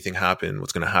going to let anything happen.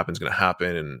 What's going to happen is going to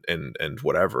happen, and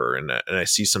whatever. And I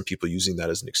see some people using that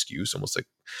as an excuse, almost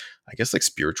I guess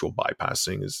spiritual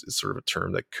bypassing is sort of a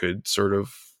term that could sort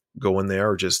of go in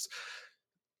there, or just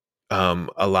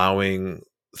allowing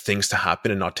things to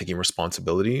happen and not taking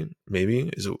responsibility, maybe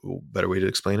is a better way to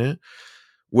explain it.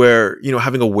 Where,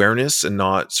 having awareness and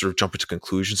not sort of jumping to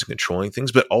conclusions and controlling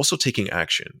things, but also taking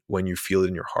action when you feel it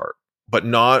in your heart. but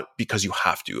not because you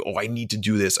have to. Oh, I need to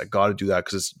do this. I got to do that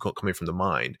because it's coming from the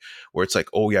mind. Where it's like,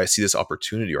 oh yeah, I see this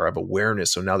opportunity, or I have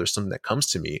awareness. So now there's something that comes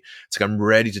to me. It's like I'm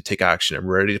ready to take action. I'm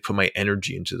ready to put my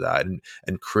energy into that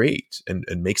and create and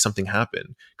make something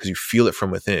happen because you feel it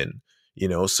from within.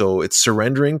 So it's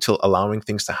surrendering to allowing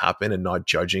things to happen and not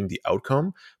judging the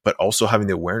outcome, but also having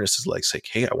the awareness is like,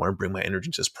 hey, I want to bring my energy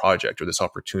into this project or this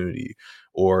opportunity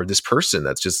or this person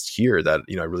that's just here that,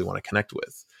 I really want to connect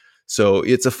with. So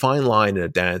it's a fine line and a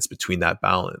dance between that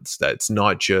balance, that it's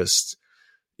not just,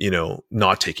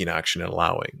 not taking action and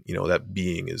allowing, that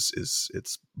being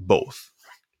it's both,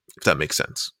 if that makes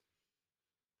sense.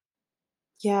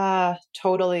 Yeah,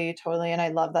 totally. And I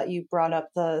love that you brought up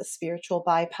the spiritual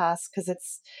bypass, because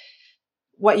it's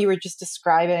what you were just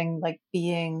describing, like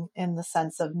being in the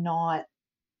sense of not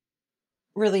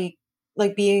really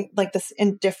like being like this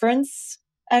indifference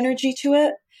energy to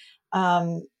it.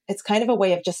 It's kind of a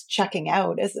way of just checking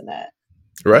out, isn't it?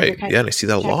 Right. Yeah. And I see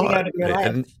that a lot. Out of your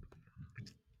life.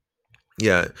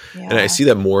 Yeah. And I see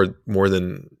that more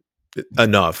than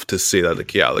enough to say that,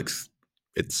 like, yeah, like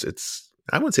it's,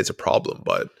 I wouldn't say it's a problem,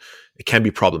 but it can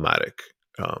be problematic.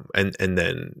 And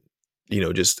then,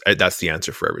 just that's the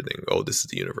answer for everything. Oh, this is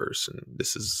the universe, and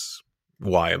this is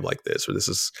why I'm like this, or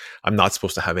I'm not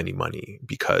supposed to have any money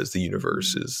because the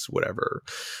universe is whatever.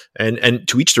 And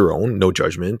to each their own, no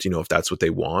judgment, if that's what they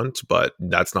want, but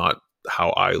that's not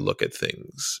how I look at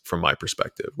things from my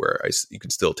perspective, where you can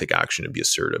still take action and be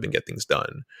assertive and get things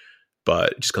done,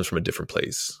 but it just comes from a different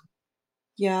place.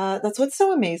 Yeah, that's what's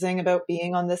so amazing about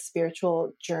being on this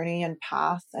spiritual journey and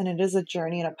path. And it is a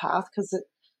journey and a path because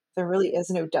there really is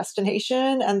no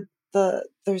destination. And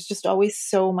there's just always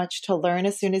so much to learn.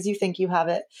 As soon as you think you have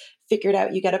it figured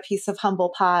out, you get a piece of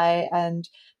humble pie, and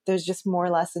there's just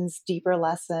more lessons, deeper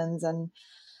lessons. And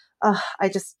I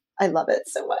love it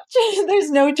so much. There's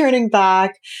no turning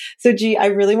back. So G, I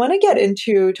really want to get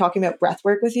into talking about breath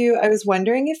work with you. I was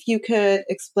wondering if you could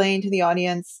explain to the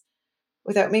audience,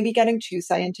 without maybe getting too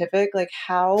scientific, like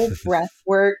how breath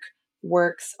work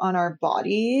works on our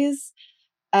bodies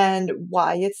and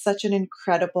why it's such an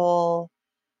incredible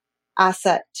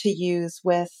asset to use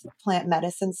with plant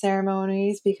medicine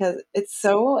ceremonies, because it's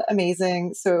so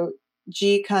amazing. So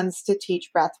G comes to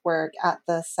teach breath work at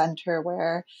the center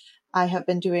where I have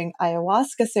been doing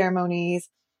ayahuasca ceremonies.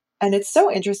 And it's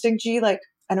so interesting, G, like,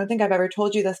 I don't think I've ever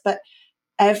told you this, but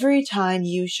every time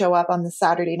you show up on the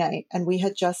Saturday night, and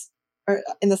or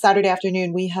in the Saturday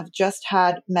afternoon, we have just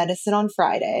had medicine on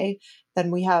Friday,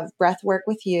 then we have breath work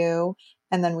with you,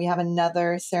 and then we have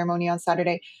another ceremony on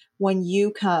Saturday. When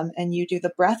you come and you do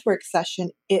the breath work session,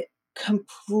 it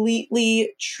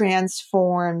completely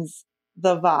transforms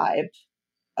the vibe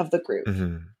of the group.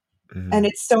 Mm-hmm. Mm-hmm. And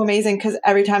it's so amazing because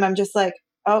every time I'm just like,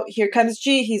 oh, here comes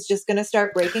G. He's just going to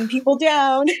start breaking people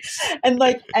down. And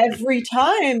like every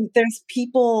time there's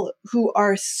people who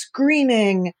are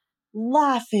screaming,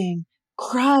 laughing,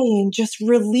 crying, just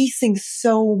releasing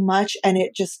so much. And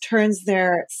it just turns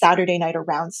their Saturday night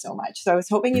around so much. So I was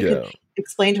hoping you could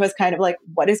explain to us kind of like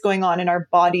what is going on in our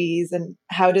bodies and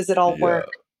how does it all work?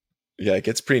 Yeah, it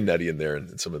gets pretty nutty in there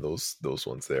in some of those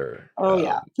ones there. Oh,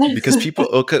 yeah. because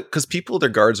people, their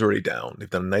guard's already down. They've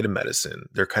done a night of medicine.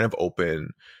 They're kind of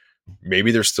open.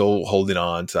 Maybe they're still holding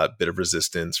on to that bit of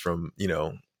resistance from,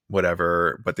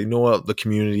 whatever, but they know the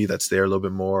community that's there a little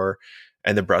bit more.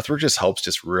 And the breathwork just helps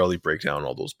just really break down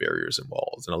all those barriers and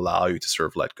walls and allow you to sort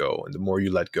of let go. And the more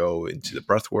you let go into the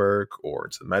breathwork or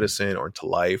into the medicine or into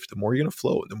life, the more you're going to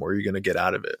float, the more you're going to get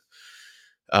out of it.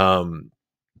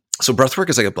 So breathwork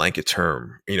is like a blanket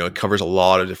term, it covers a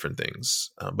lot of different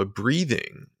things, but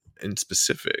breathing in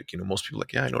specific, most people are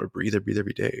like, yeah, I know how to breathe. I breathe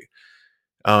every day.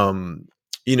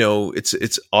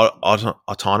 It's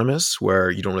autonomous where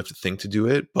you don't have to think to do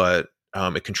it, but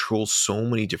it controls so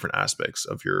many different aspects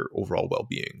of your overall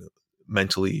well-being,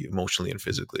 mentally, emotionally, and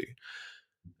physically,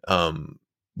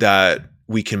 that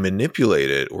we can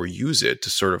manipulate it or use it to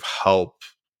sort of help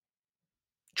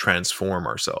transform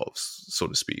ourselves, so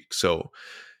to speak. So,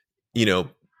 the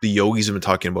yogis have been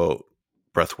talking about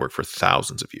breath work for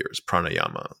thousands of years.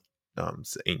 Pranayama,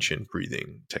 it's the ancient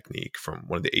breathing technique from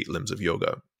one of the 8 limbs of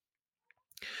yoga.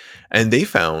 And they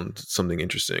found something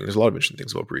interesting. There's a lot of interesting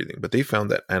things about breathing, but they found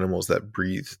that animals that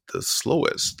breathe the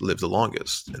slowest live the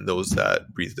longest, and those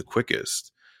that breathe the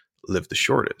quickest live the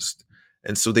shortest.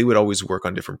 And so they would always work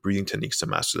on different breathing techniques to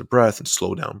master the breath and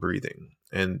slow down breathing.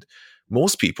 And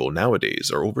most people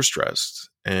nowadays are overstressed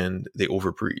and they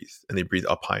overbreathe and they breathe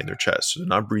up high in their chest. So they're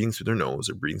not breathing through their nose,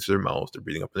 they're breathing through their mouth, they're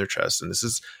breathing up in their chest. And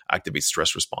this activates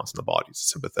stress response in the body. It's a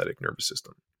sympathetic nervous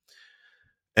system.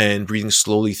 And breathing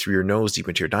slowly through your nose deep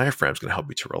into your diaphragm is going to help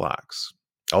you to relax.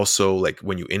 Also, like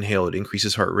when you inhale, it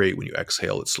increases heart rate. When you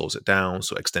exhale, it slows it down.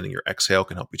 So extending your exhale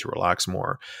can help you to relax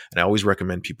more. And I always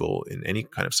recommend people in any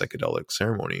kind of psychedelic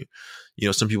ceremony,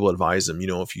 some people advise them,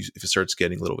 if it starts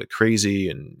getting a little bit crazy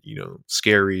and,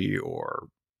 scary or,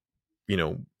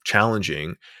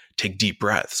 challenging, take deep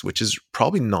breaths, which is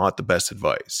probably not the best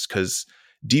advice, because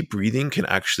deep breathing can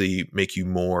actually make you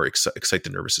more excite the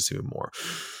nervous system even more.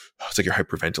 It's like you're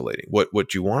hyperventilating.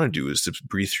 What you want to do is to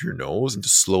breathe through your nose and to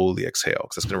slowly exhale,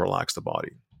 because that's going to relax the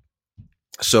body.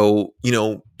 So,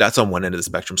 that's on one end of the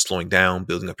spectrum, slowing down,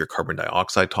 building up your carbon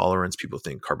dioxide tolerance. People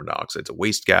think carbon dioxide is a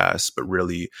waste gas, but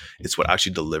really it's what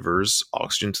actually delivers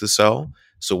oxygen to the cell.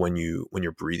 So when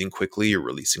you're breathing quickly, you're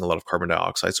releasing a lot of carbon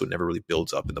dioxide, so it never really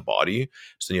builds up in the body.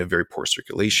 So then you have very poor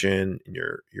circulation, and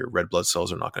your red blood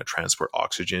cells are not going to transport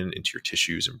oxygen into your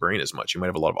tissues and brain as much. You might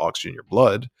have a lot of oxygen in your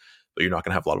blood, but you're not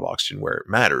going to have a lot of oxygen where it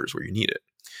matters, where you need it.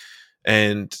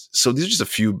 And so these are just a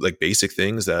few like basic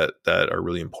things that are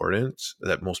really important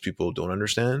that most people don't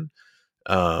understand,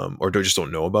 or just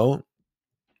don't know about,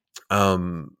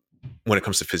 when it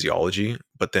comes to physiology.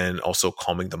 But then also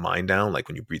calming the mind down. Like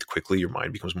when you breathe quickly, your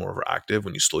mind becomes more overactive.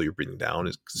 When you slow your breathing down,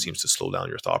 it seems to slow down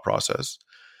your thought process.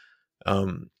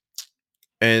 And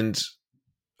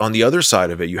on the other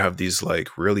side of it, you have these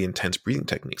like really intense breathing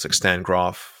techniques, like Stan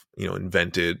Grof,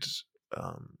 invented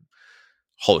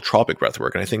holotropic breath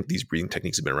work. And I think these breathing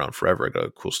techniques have been around forever. I got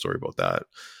a cool story about that.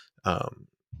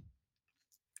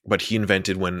 But he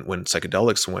invented when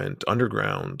psychedelics went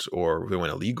underground or they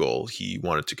went illegal, he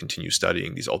wanted to continue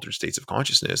studying these altered states of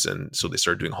consciousness. And so they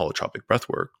started doing holotropic breath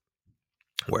work,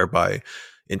 whereby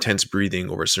intense breathing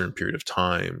over a certain period of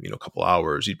time, a couple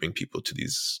hours, you'd bring people to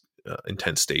these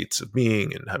intense states of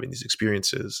being and having these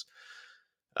experiences.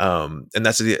 And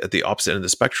that's at the opposite end of the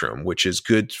spectrum, which is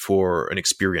good for an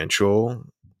experiential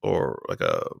or like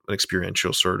an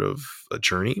experiential sort of a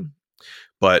journey.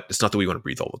 But it's not that we want to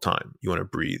breathe all the time. You want to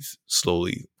breathe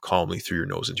slowly, calmly through your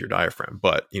nose into your diaphragm.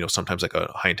 But, sometimes like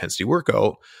a high intensity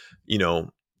workout,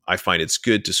 I find it's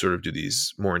good to sort of do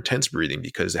these more intense breathing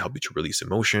because they help you to release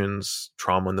emotions,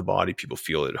 trauma in the body. People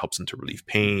feel it helps them to relieve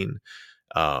pain,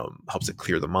 helps it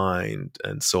clear the mind,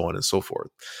 and so on and so forth.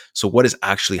 So what is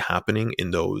actually happening in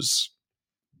those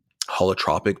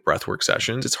holotropic breathwork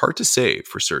sessions? It's hard to say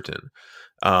for certain.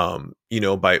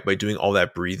 By doing all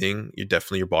that breathing,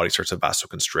 your body starts to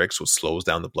vasoconstrict, so it slows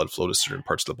down the blood flow to certain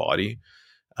parts of the body.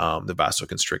 The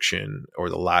vasoconstriction or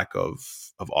the lack of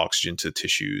oxygen to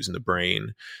tissues in the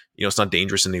brain, it's not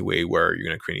dangerous in any way where you're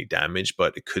going to create any damage,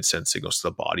 but it could send signals to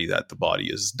the body that the body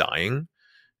is dying,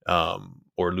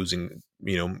 or losing,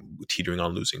 teetering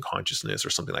on losing consciousness or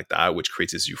something like that, which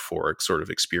creates this euphoric sort of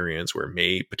experience where it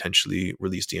may potentially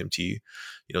release DMT.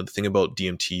 The thing about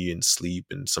DMT and sleep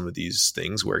and some of these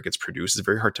things where it gets produced is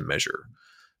very hard to measure.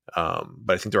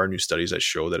 But I think there are new studies that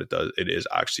show that it is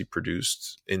actually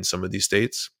produced in some of these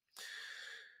states.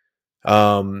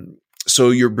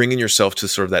 So you're bringing yourself to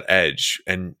sort of that edge,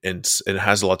 and it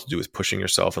has a lot to do with pushing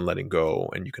yourself and letting go.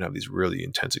 And you can have these really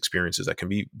intense experiences that can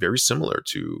be very similar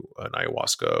to an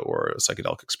ayahuasca or a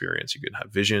psychedelic experience. You can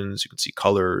have visions, you can see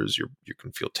colors, you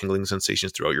can feel tingling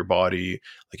sensations throughout your body,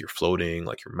 like you're floating,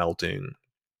 like you're melting.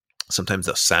 Sometimes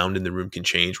the sound in the room can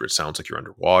change where it sounds like you're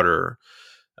underwater.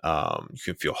 You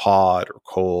can feel hot or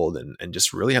cold and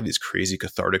just really have these crazy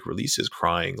cathartic releases,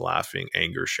 crying, laughing,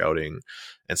 anger, shouting.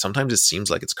 And sometimes it seems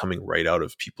like it's coming right out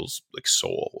of people's like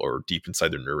soul or deep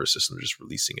inside their nervous system, just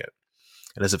releasing it.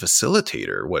 And as a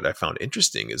facilitator, what I found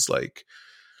interesting is like,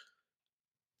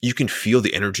 you can feel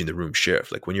the energy in the room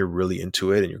shift. Like when you're really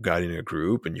into it and you're guiding a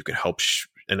group and you can help.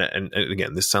 And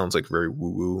again, this sounds like very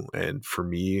woo woo. And for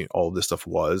me, all of this stuff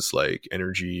was like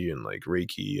energy and like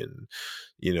Reiki and,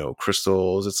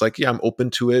 crystals. It's like, yeah, I'm open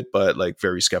to it, but like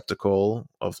very skeptical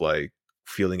of like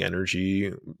feeling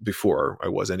energy before I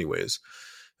was anyways,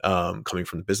 coming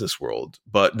from the business world.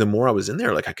 But the more I was in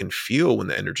there, like I can feel when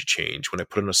the energy changed, when I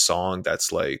put in a song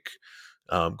that's like,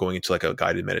 going into like a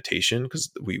guided meditation,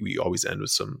 because we always end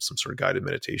with some sort of guided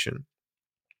meditation.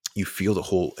 You feel the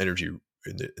whole energy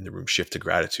in the room shift to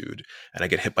gratitude, and I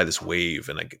get hit by this wave,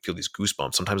 and I feel these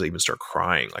goosebumps. Sometimes I even start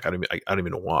crying. Like I don't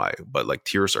even know why, but like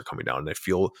tears are coming down, and I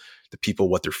feel the people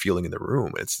what they're feeling in the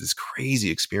room. It's this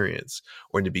crazy experience.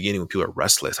 Or in the beginning, when people are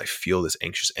restless, I feel this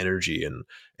anxious energy, and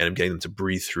I'm getting them to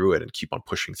breathe through it and keep on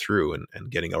pushing through and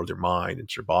getting out of their mind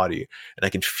into their body. And I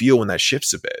can feel when that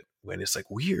shifts a bit. When it's like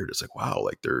weird, it's like wow,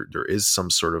 like there is some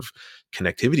sort of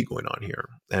connectivity going on here.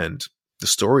 And the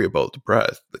story about the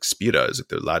breath, like spira is like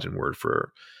the Latin word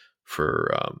for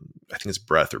I think it's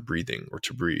breath or breathing or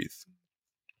to breathe.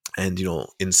 And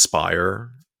inspire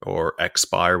or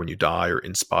expire when you die, or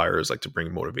inspire is like to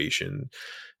bring motivation.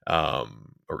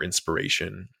 or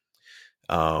inspiration.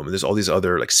 There's all these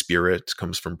other, like, spirit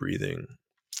comes from breathing.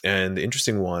 And the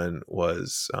interesting one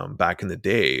was, back in the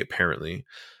day, apparently,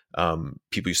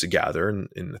 people used to gather in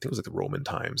I think it was like the Roman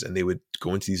times, and they would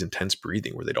go into these intense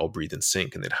breathing where they'd all breathe in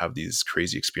sync, and they'd have these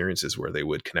crazy experiences where they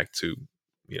would connect to,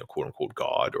 quote unquote,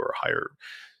 God or a higher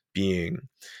being.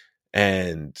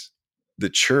 And the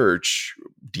church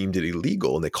deemed it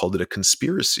illegal, and they called it a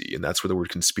conspiracy. And that's where the word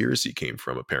conspiracy came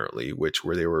from, apparently,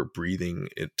 where they were breathing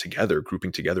it together,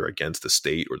 grouping together against the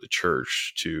state or the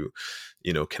church to,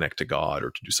 connect to God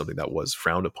or to do something that was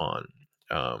frowned upon.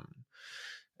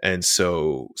 And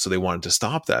so they wanted to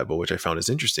stop that, but which I found is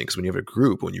interesting, because when you have a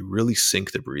group, when you really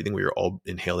sync the breathing, where you're all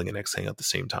inhaling and exhaling at the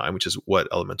same time, which is what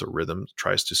elemental rhythm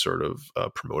tries to sort of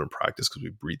promote and practice, because we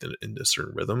breathe in a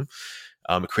certain rhythm,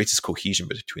 it creates this cohesion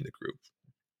between the group,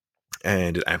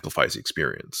 and it amplifies the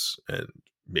experience. And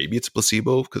maybe it's a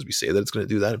placebo because we say that it's going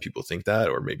to do that and people think that,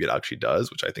 or maybe it actually does,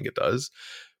 which I think it does.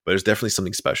 But there's definitely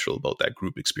something special about that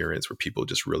group experience where people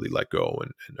just really let go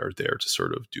and are there to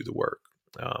sort of do the work.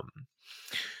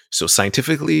 So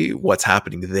scientifically, what's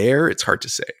happening there, it's hard to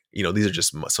say. These are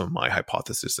just some of my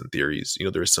hypotheses and theories.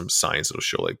 There is some science that'll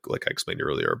show, like I explained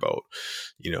earlier, about,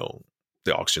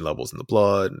 the oxygen levels in the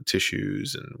blood and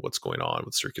tissues and what's going on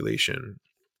with circulation.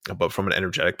 But from an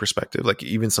energetic perspective, like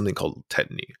even something called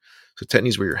tetany. So tetany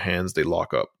is where your hands, they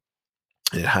lock up.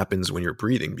 And it happens when you're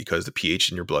breathing, because the pH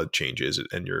in your blood changes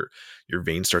and your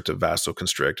veins start to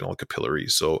vasoconstrict and all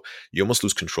capillaries. So you almost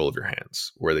lose control of your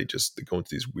hands, where they go into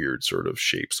these weird sort of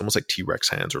shapes, almost like T-Rex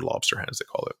hands or lobster hands, they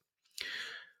call it.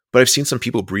 But I've seen some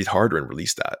people breathe harder and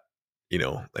release that.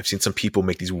 I've seen some people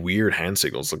make these weird hand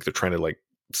signals, like they're trying to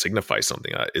signify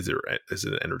something. Is it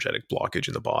an energetic blockage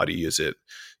in the body? Is it,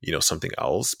 something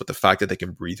else? But the fact that they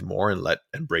can breathe more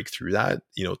and break through that,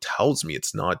 tells me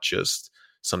it's not just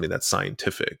something that's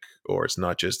scientific, or it's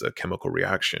not just a chemical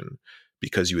reaction,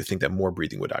 because you would think that more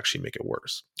breathing would actually make it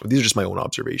worse. These are just my own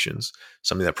observations,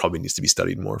 something that probably needs to be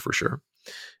studied more for sure.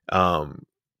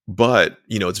 But,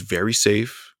 it's very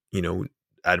safe.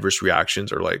 Adverse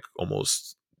reactions are like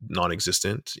almost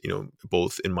non-existent,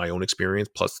 both in my own experience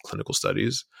plus clinical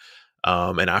studies.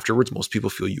 And afterwards, most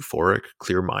people feel euphoric,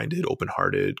 clear-minded,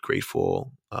 open-hearted,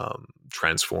 grateful,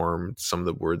 transformed, some of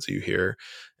the words that you hear.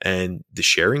 And the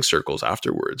sharing circles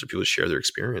afterwards, where people share their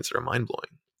experience, that are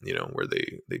mind-blowing, where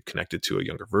they connected to a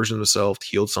younger version of themselves,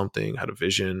 healed something, had a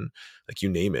vision, like you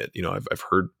name it. I've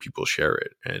heard people share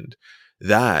it. And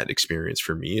that experience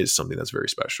for me is something that's very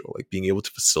special. Like being able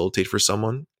to facilitate for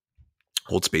someone,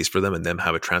 hold space for them, and them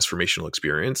have a transformational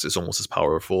experience is almost as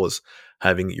powerful as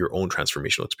having your own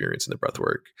transformational experience in the breath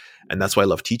work. And that's why I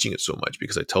love teaching it so much,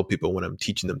 because I tell people when I'm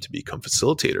teaching them to become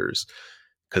facilitators,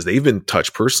 because they've been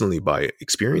touched personally by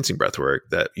experiencing breath work,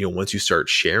 that, once you start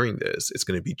sharing this, it's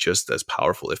going to be just as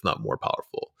powerful, if not more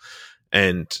powerful.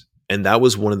 And that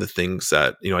was one of the things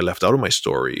that, I left out of my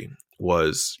story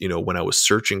was, when I was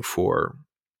searching for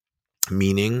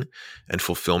meaning and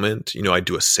fulfillment, I'd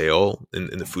do a sale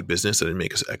in the food business and it'd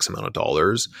make us X amount of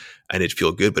dollars and it'd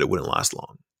feel good, but it wouldn't last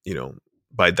long.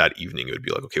 By that evening, it would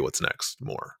be like, okay, what's next?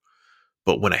 More.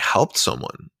 But when I helped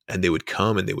someone and they would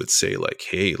come and they would say like,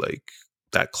 hey, like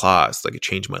that class, like it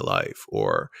changed my life,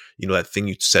 or, that thing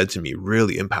you said to me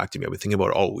really impacted me. I've been thinking about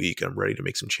it all week and I'm ready to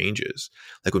make some changes.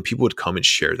 Like when people would come and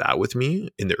share that with me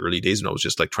in the early days when I was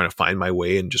just like trying to find my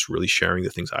way and just really sharing the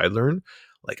things I learned,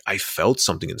 like I felt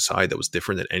something inside that was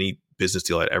different than any business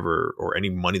deal I'd ever, or any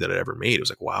money that I'd ever made. It was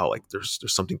like, wow, like there's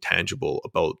something tangible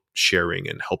about sharing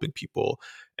and helping people,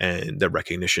 and the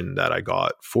recognition that I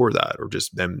got for that, or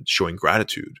just them showing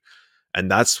gratitude.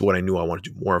 And that's what I knew I wanted to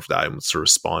do more of, that, and sort of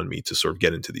spawn me to sort of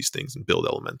get into these things and build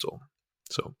Elemental.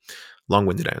 So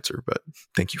long-winded answer, but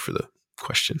thank you for the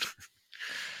question.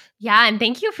 Yeah. And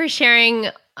thank you for sharing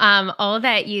all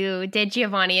that you did,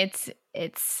 Giovanni.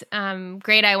 It's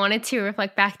great. I wanted to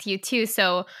reflect back to you too.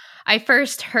 So I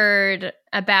first heard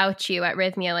about you at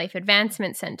Rhythmia Life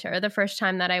Advancement Center the first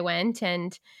time that I went,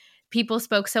 and people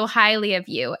spoke so highly of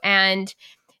you. And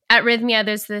at Rhythmia,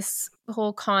 there's this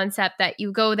whole concept that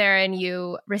you go there and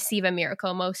you receive a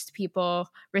miracle. Most people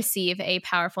receive a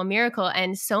powerful miracle,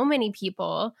 and so many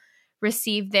people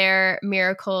receive their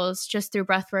miracles just through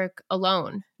breathwork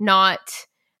alone, not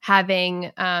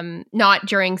having, not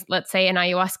during, let's say, an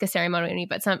ayahuasca ceremony,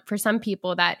 but for some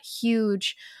people, that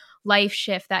huge life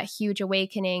shift, that huge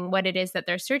awakening, what it is that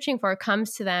they're searching for,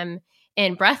 comes to them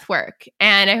in breathwork.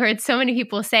 And I heard so many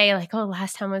people say like, oh,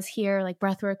 last time I was here, like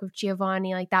breathwork with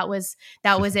Giovanni, like that was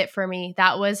it for me.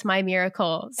 That was my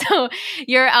miracle. So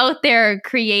you're out there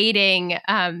creating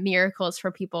miracles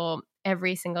for people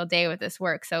every single day with this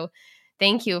work. So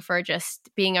thank you for just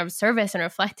being of service and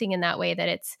reflecting in that way, that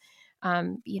it's,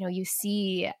 you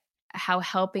see how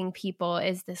helping people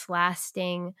is this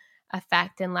lasting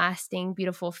effect and lasting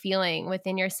beautiful feeling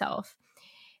within yourself.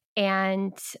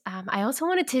 And I also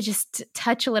wanted to just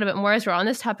touch a little bit more, as we're on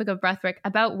this topic of breathwork,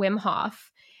 about Wim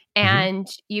Hof and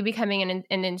you becoming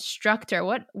an instructor.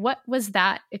 What was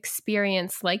that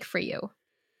experience like for you?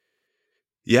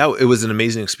 Yeah, it was an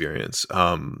amazing experience.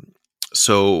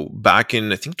 So back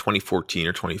in, I think 2014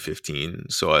 or 2015,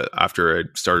 so after I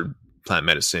started plant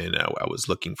medicine, I was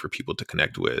looking for people to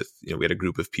connect with. We had a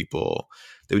group of people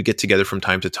that would get together from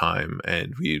time to time,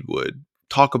 and we would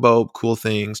talk about cool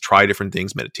things, try different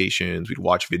things, meditations. We'd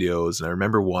watch videos. And I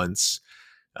remember once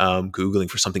Googling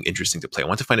for something interesting to play. I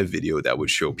wanted to find a video that would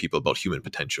show people about human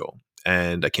potential.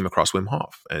 And I came across Wim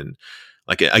Hof. And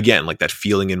like, again, like that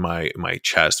feeling in my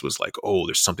chest was like, oh,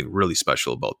 there's something really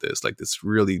special about this. Like this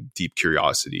really deep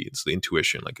curiosity. It's the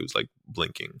intuition. Like it was like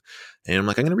blinking. And I'm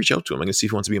like, I'm going to reach out to him. I'm going to see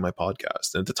if he wants to be in my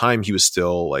podcast. And at the time he was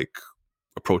still like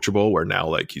approachable, where now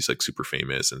like he's like super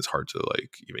famous and it's hard to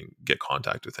like even get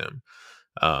contact with him.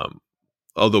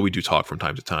 Although we do talk from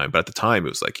time to time, but at the time it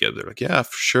was like, they're like, yeah,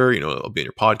 for sure. I'll be in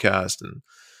your podcast.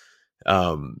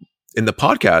 And, in the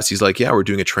podcast, he's like, yeah, we're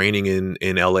doing a training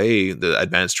in LA, the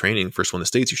advanced training, first one in the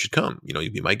States. You should come, you'll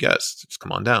be my guest. Just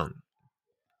come on down.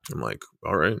 I'm like,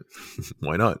 all right,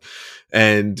 why not?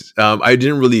 And I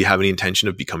didn't really have any intention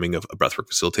of becoming a breathwork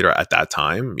facilitator at that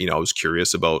time. I was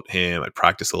curious about him. I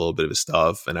practiced a little bit of his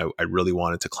stuff, and I really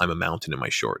wanted to climb a mountain in my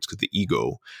shorts, because the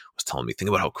ego was telling me, think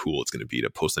about how cool it's going to be to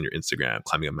post on your Instagram,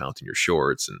 climbing a mountain in your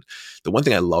shorts. And the one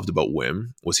thing I loved about Wim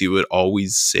was he would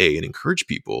always say and encourage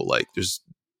people, like,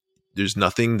 there's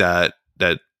nothing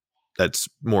that's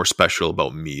more special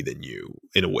about me than you,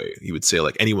 in a way. He would say,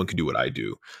 like, anyone can do what I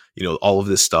do, all of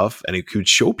this stuff. And he could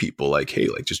show people like, hey,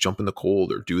 like, just jump in the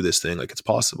cold or do this thing. Like, it's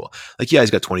possible. Like, yeah,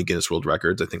 he's got 20 Guinness World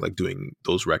Records. I think like doing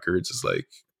those records is like,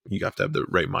 you have to have the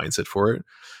right mindset for it.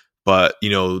 But,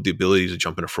 the ability to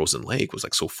jump in a frozen lake was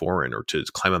like so foreign, or to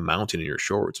climb a mountain in your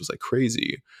shorts was like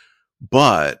crazy.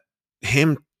 But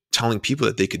him telling people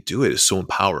that they could do it is so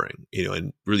empowering,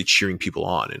 and really cheering people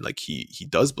on. And like, he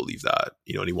does believe that,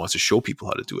 and he wants to show people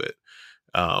how to do it,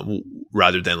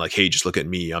 rather than like, hey, just look at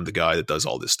me, I'm the guy that does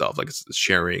all this stuff. Like, it's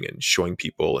sharing and showing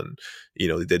people. And,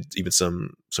 they did even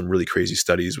some really crazy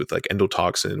studies with like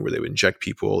endotoxin, where they would inject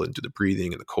people and do the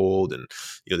breathing and the cold, and,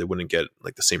 they wouldn't get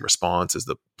like the same response as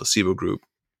the placebo group.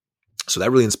 So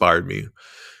that really inspired me.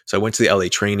 So I went to the LA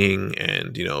training,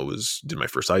 and, did my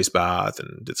first ice bath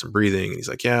and did some breathing. And he's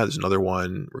like, yeah, there's another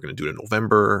one. We're going to do it in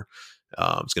November.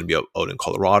 It's going to be out in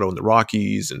Colorado in the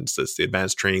Rockies. And so it's the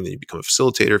advanced training. Then you become a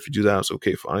facilitator if you do that. I was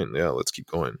okay, fine. Yeah, let's keep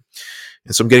going.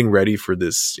 And so I'm getting ready for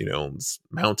this, this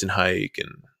mountain hike,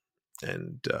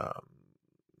 and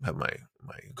have my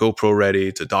GoPro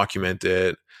ready to document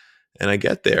it. And I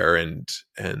get there, and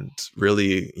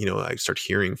really, I start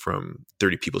hearing from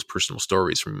 30 people's personal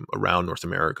stories from around North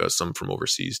America, some from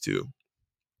overseas too.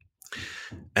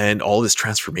 And all this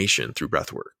transformation through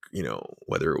breathwork,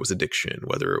 whether it was addiction,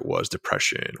 whether it was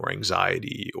depression or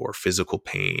anxiety or physical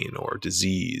pain or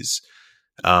disease,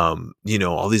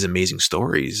 all these amazing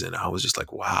stories. And I was just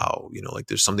like, wow, like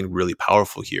there's something really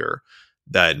powerful here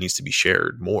that needs to be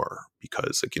shared more,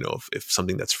 because like, if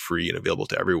something that's free and available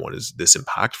to everyone is this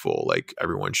impactful, like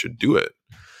everyone should do it.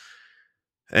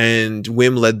 And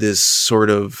Wim led this sort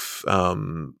of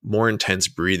more intense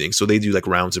breathing. So they do like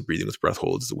rounds of breathing with breath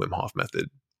holds, the Wim Hof method.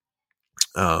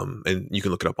 And you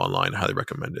can look it up online. I highly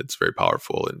recommend it. It's very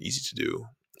powerful and easy to do.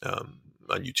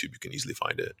 On YouTube, you can easily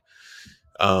find it.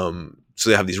 So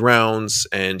they have these rounds,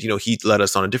 and, he led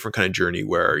us on a different kind of journey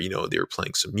where, they were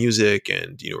playing some music,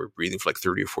 and, we're breathing for like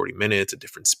 30 or 40 minutes at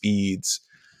different speeds.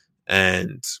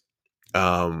 And,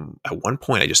 at one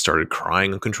point I just started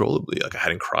crying uncontrollably. Like I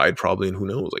hadn't cried probably in, who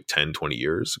knows, like 10, 20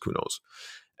 years, who knows.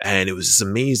 And it was this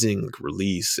amazing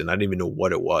release, and I didn't even know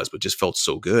what it was, but it just felt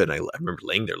so good. And I remember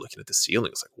laying there looking at the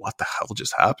ceiling. It's like, what the hell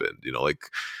just happened?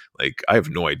 Like I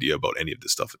have no idea about any of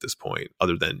this stuff at this point,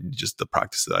 other than just the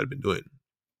practice that I'd been doing.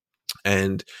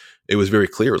 And it was very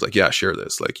clear. It was like, yeah, share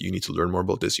this. Like, you need to learn more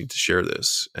about this. You need to share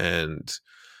this. And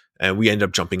we ended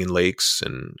up jumping in lakes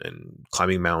and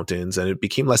climbing mountains. And it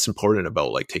became less important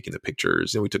about like taking the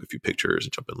pictures. We took a few pictures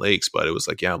and jumped in lakes, but it was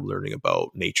like, yeah, I'm learning about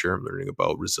nature. I'm learning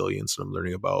about resilience. And I'm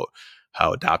learning about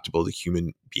how adaptable the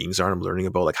human beings are. And I'm learning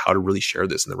about like how to really share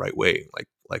this in the right way.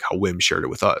 Like how Wim shared it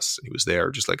with us. And he was there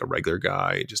just like a regular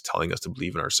guy, just telling us to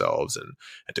believe in ourselves and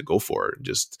to go for it. And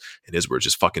just, in his words,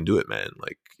 just fucking do it, man.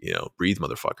 Like, breathe,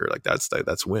 motherfucker. Like that's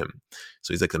Wim.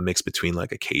 So he's like a mix between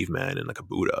like a caveman and like a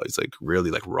Buddha. He's like really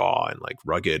like raw and like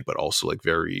rugged, but also like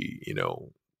very,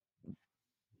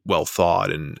 well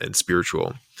thought and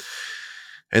spiritual.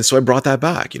 And so I brought that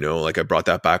back, like I brought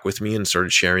that back with me and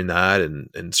started sharing that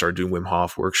and started doing Wim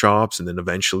Hof workshops. And then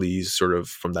eventually sort of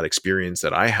from that experience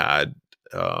that I had,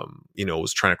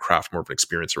 was trying to craft more of an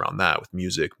experience around that with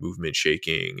music, movement,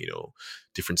 shaking,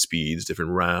 different speeds,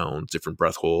 different rounds, different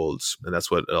breath holds. And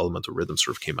that's what Elemental Rhythm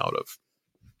sort of came out of.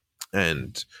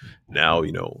 And now,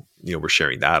 we're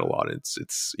sharing that a lot.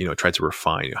 It's, I tried to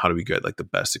refine how do we get like the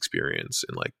best experience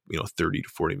in like, 30 to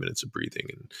 40 minutes of breathing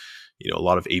and, a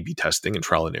lot of A/B testing and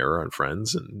trial and error on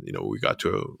friends. And, we got to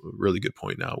a really good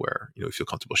point now where, we feel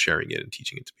comfortable sharing it and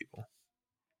teaching it to people.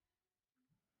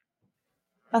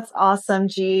 That's awesome,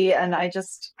 G. And I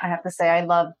have to say, I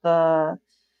love the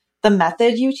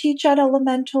method you teach at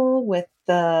Elemental with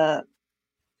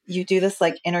you do this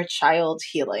like inner child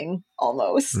healing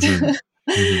almost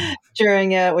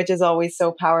during it, which is always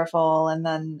so powerful. And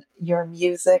then your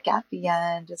music at the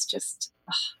end is just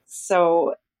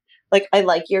so like, I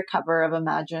like your cover of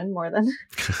Imagine more than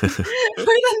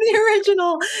the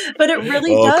original, but it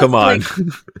really does. Come on.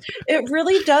 It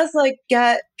really does like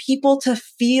get people to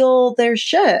feel their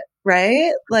shit,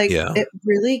 right? Like It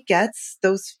really gets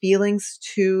those feelings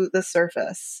to the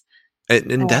surface.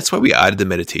 And that's why we added the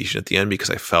meditation at the end, because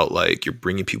I felt like you're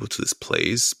bringing people to this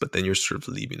place, but then you're sort of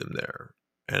leaving them there.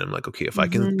 And I'm like, okay, if I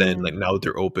can then, like, now that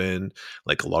they're open,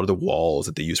 like a lot of the walls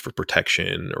that they use for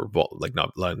protection or like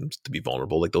not allowing them to be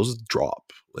vulnerable, like those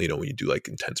drop, when you do like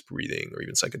intense breathing or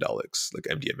even psychedelics, like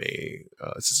MDMA,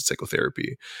 assisted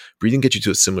psychotherapy. Breathing gets you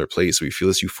to a similar place where you feel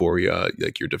this euphoria,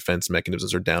 like your defense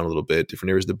mechanisms are down a little bit,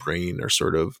 different areas of the brain are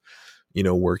sort of,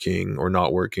 working or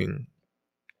not working.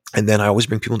 And then I always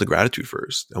bring people into gratitude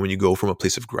first. And when you go from a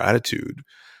place of gratitude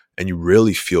and you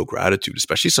really feel gratitude,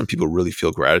 especially some people really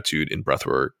feel gratitude in breath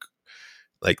work,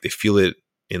 like they feel it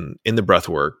in the breath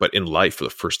work, but in life for the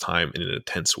first time in an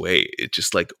intense way, it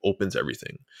just like opens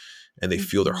everything. And they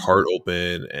feel their heart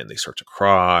open and they start to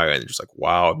cry and they're just like,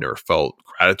 wow, I've never felt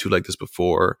gratitude like this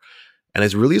before. And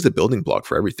it really is the building block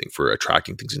for everything, for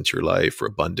attracting things into your life, for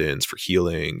abundance, for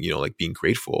healing, like being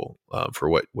grateful for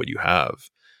what you have.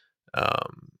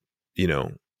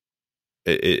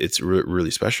 It's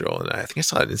really special. And I think I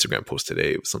saw an Instagram post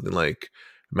today. It was something like,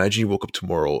 imagine you woke up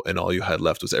tomorrow and all you had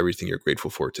left was everything you're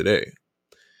grateful for today.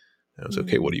 And I was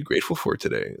okay, what are you grateful for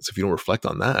today? So if you don't reflect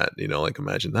on that, like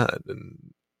imagine that.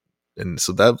 And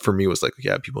so that for me was like,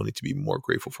 yeah, people need to be more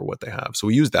grateful for what they have. So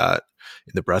we use that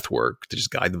in the breath work to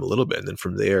just guide them a little bit. And then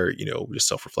from there, just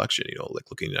self-reflection, like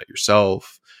looking at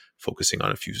yourself, focusing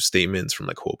on a few statements from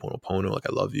like Ho'oponopono, like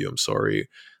I love you, I'm sorry.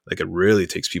 Like it really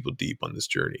takes people deep on this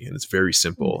journey, and it's very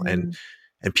simple. And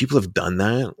people have done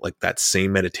that, like that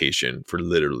same meditation for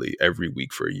literally every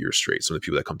week for a year straight. Some of the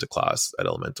people that come to class at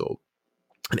Elemental,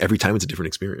 and every time it's a different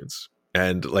experience.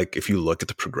 And like, if you look at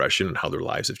the progression and how their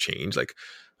lives have changed, like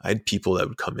I had people that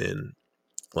would come in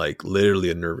like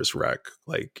literally a nervous wreck,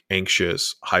 like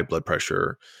anxious, high blood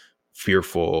pressure,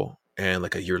 fearful. And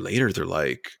like a year later, they're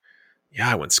like, yeah,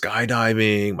 I went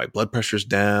skydiving. My blood pressure's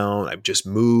down. I've just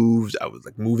moved. I was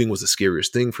like, moving was the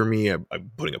scariest thing for me. I'm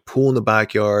putting a pool in the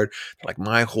backyard. Like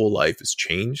my whole life has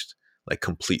changed, like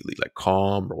completely, like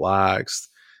calm, relaxed.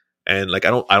 And like, I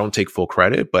don't take full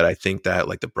credit, but I think that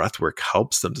like the breath work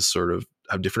helps them to sort of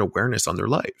have different awareness on their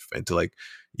life and to like,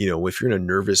 if you're in a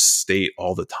nervous state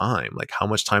all the time, like how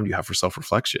much time do you have for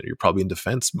self-reflection? You're probably in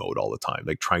defense mode all the time,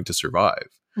 like trying to survive.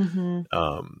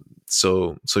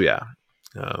 So yeah.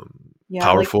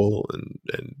 Powerful, like,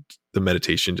 and the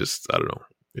meditation just, I don't know,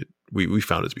 we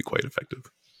found it to be quite effective.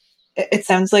 It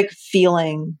sounds like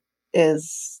feeling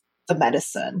is the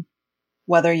medicine,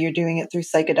 whether you're doing it through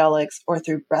psychedelics or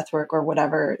through breathwork or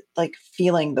whatever. Like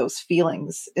feeling those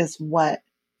feelings is what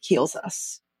heals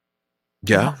us.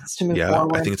 Yeah, to move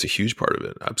forward. I think it's a huge part of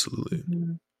it. Absolutely.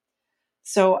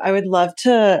 So I would love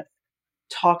to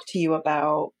talk to you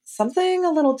about something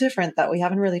a little different that we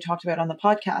haven't really talked about on the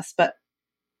podcast, but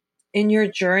in your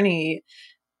journey,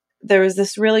 there was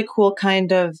this really cool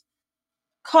kind of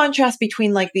contrast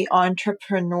between like the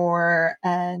entrepreneur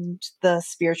and the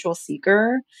spiritual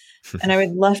seeker. And I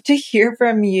would love to hear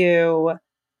from you.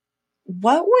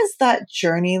 What was that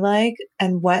journey like?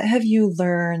 And what have you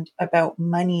learned about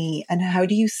money? And how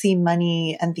do you see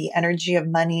money and the energy of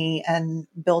money and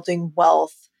building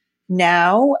wealth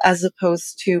now as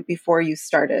opposed to before you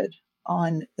started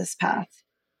on this path?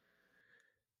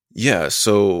 Yeah.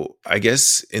 So I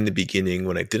guess in the beginning,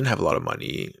 when I didn't have a lot of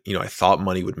money, I thought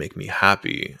money would make me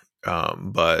happy.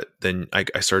 But then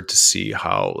I started to see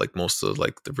how like most of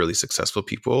like the really successful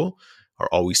people are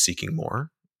always seeking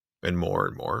more and more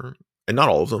and more. And not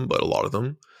all of them, but a lot of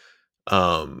them.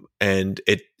 And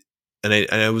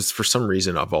I was, for some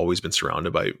reason, I've always been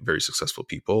surrounded by very successful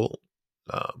people,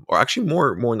 or actually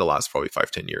more in the last probably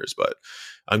 5-10 years. But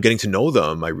I'm getting to know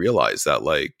them. I realize that,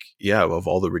 like, yeah, of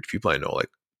all the rich people I know, like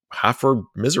half are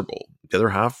miserable, the other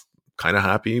half kind of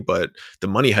happy, but the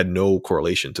money had no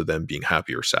correlation to them being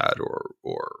happy or sad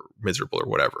or miserable or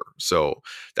whatever. So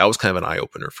that was kind of an eye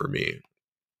opener for me.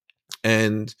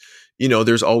 And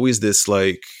there's always this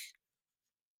like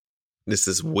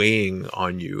this weighing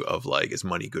on you of like, is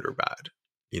money good or bad?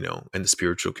 And the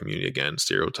spiritual community, again,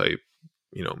 stereotype,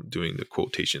 doing the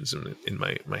quotations in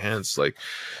my hands, like,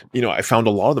 I found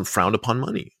a lot of them frowned upon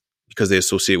money because they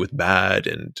associate with bad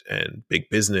and big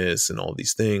business and all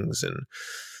these things. And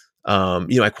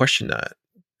I question that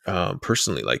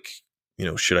personally, like,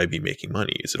 should I be making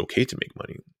money? Is it okay to make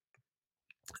money?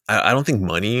 I don't think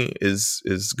money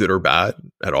is good or bad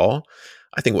at all.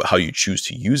 I think how you choose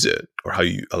to use it or how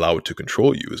you allow it to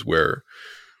control you is where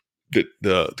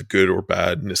the good or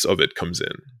badness of it comes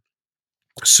in.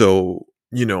 So,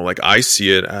 like, I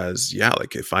see it as, yeah,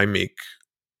 like if I make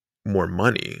more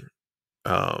money,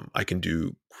 I can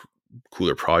do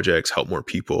cooler projects, help more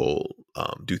people,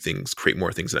 do things, create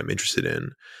more things that I'm interested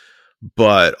in.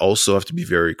 But also have to be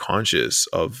very conscious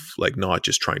of, like, not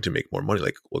just trying to make more money.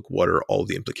 Like what are all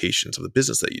the implications of the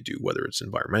business that you do, whether it's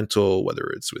environmental, whether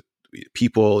it's with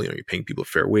people, you're paying people a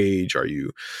fair wage. Are you,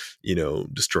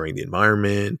 destroying the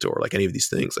environment or like any of these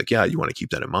things? Like, yeah, you want to keep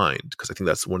that in mind, because I think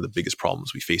that's one of the biggest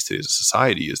problems we face today as a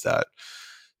society, is that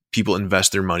people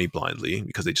invest their money blindly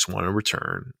because they just want a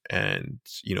return. And,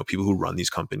 people who run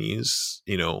these companies,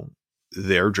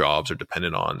 their jobs are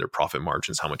dependent on their profit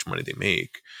margins, how much money they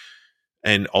make.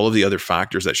 And all of the other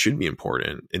factors that should be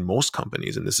important in most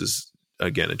companies, and this is,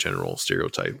 again, a general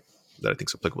stereotype that I think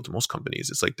is applicable to most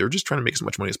companies, it's like they're just trying to make as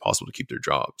much money as possible to keep their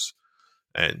jobs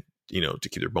and, to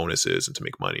keep their bonuses and to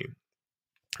make money.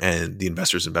 And the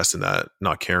investors invest in that,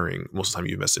 not caring. Most of the time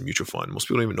you invest in mutual fund, most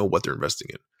people don't even know what they're investing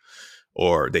in.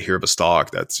 Or they hear of a stock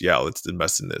that's, yeah, let's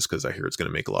invest in this because I hear it's going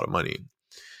to make a lot of money.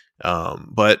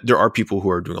 But there are people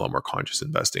who are doing a lot more conscious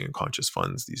investing and conscious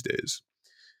funds these days.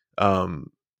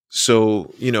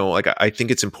 So, like, I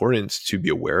think it's important to be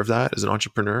aware of that as an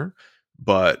entrepreneur.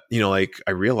 But, like,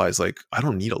 I realized, like, I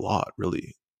don't need a lot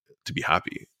really to be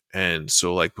happy. And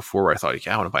so, like, before I thought, like,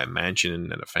 yeah, I want to buy a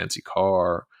mansion and a fancy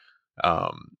car.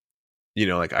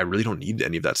 Like, I really don't need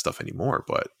any of that stuff anymore.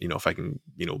 But, if I can,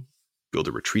 build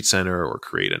a retreat center or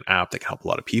create an app that can help a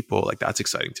lot of people, like, that's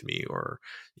exciting to me. Or,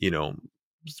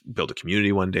 build a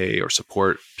community one day or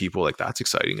support people, like, that's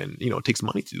exciting. And, it takes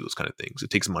money to do those kind of things. It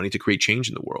takes money to create change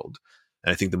in the world.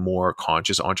 And I think the more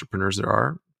conscious entrepreneurs there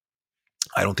are,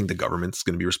 I don't think the government's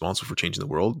going to be responsible for changing the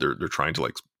world. They're trying to,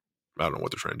 like, I don't know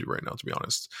what they're trying to do right now, to be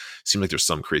honest. It seems like there's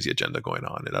some crazy agenda going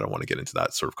on, and I don't want to get into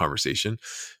that sort of conversation.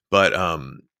 But,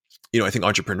 I think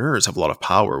entrepreneurs have a lot of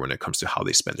power when it comes to how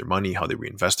they spend their money, how they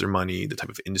reinvest their money, the type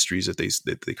of industries that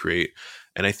they create.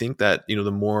 And I think that,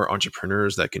 the more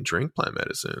entrepreneurs that can drink plant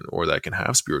medicine, or that can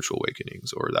have spiritual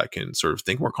awakenings, or that can sort of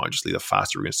think more consciously, the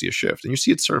faster we're going to see a shift. And you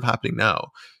see it sort of happening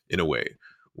now in a way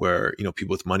where,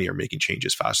 people with money are making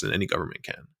changes faster than any government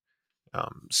can.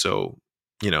 So,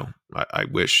 I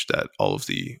wish that all of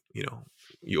the,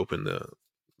 you open the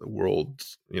world,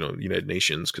 United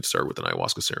Nations could start with an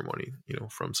ayahuasca ceremony,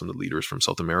 from some of the leaders from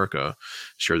South America,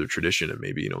 share their tradition, and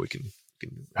maybe, we can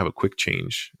have a quick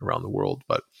change around the world.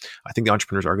 But I think the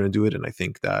entrepreneurs are going to do it. And I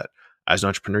think that as an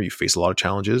entrepreneur, you face a lot of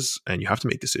challenges and you have to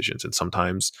make decisions. And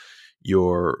sometimes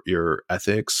your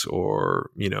ethics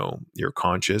or, your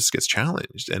conscience gets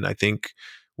challenged. And I think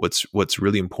what's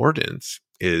really important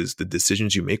is the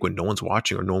decisions you make when no one's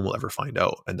watching or no one will ever find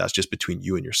out. And that's just between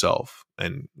you and yourself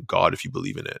and God, if you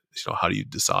believe in it. How do you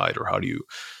decide, or how do you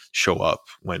show up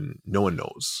when no one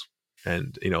knows?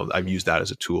 And, I've used that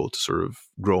as a tool to sort of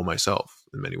grow myself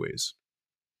in many ways.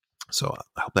 So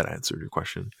I hope that answered your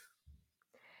question.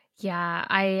 Yeah,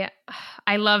 I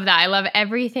love that. I love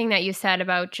everything that you said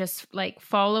about just like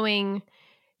following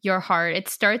your heart. It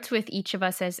starts with each of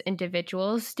us as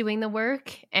individuals doing the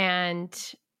work. And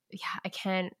yeah, I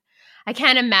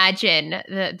can't imagine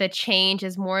the change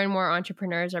as more and more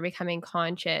entrepreneurs are becoming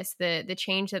conscious, the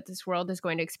change that this world is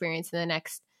going to experience in the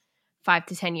next 5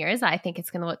 to 10 years. I think it's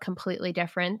going to look completely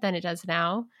different than it does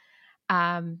now.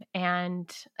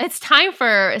 And it's time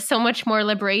for so much more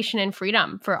liberation and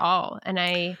freedom for all. And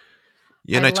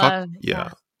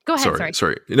Go ahead.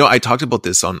 Sorry. I talked about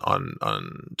this on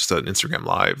just an Instagram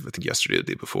live, I think yesterday, the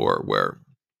day before, where,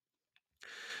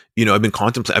 I've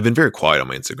been very quiet on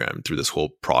my Instagram through this whole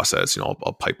process. I'll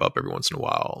pipe up every once in a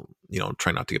while,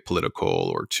 try not to get political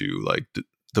or too like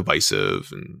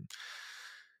divisive.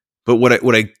 But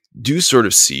what I do sort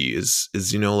of see is,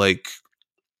 like,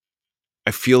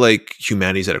 I feel like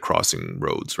humanity's at a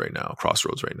crossroads right now,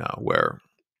 where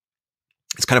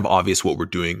it's kind of obvious what we're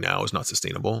doing now is not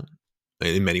sustainable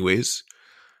in many ways.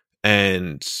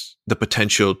 And the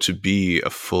potential to be a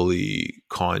fully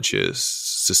conscious,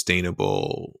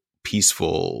 sustainable,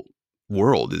 peaceful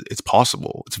world, it's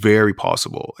possible. It's very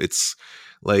possible. It's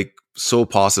like so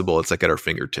possible. It's like at our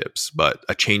fingertips, but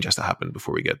a change has to happen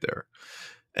before we get there.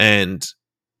 And,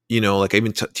 like I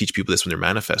even teach people this when they're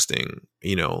manifesting,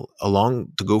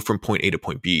 to go from point A to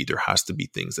point B, there has to be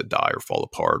things that die or fall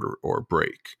apart or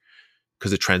break.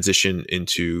 Because the transition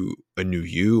into a new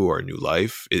you or a new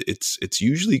life, it's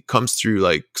usually comes through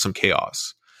like some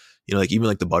chaos. Like even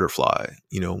like the butterfly,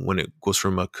 when it goes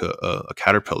from a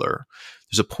caterpillar,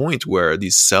 there's a point where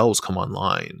these cells come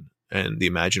online and the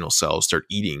imaginal cells start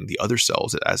eating the other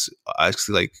cells as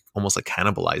actually like almost like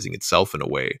cannibalizing itself in a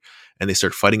way. And they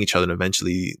start fighting each other, and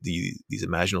eventually these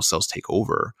imaginal cells take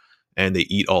over and they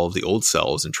eat all of the old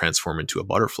cells and transform into a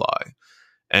butterfly.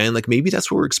 And like maybe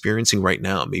that's what we're experiencing right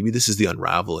now. Maybe this is the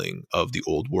unraveling of the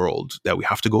old world that we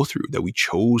have to go through, that we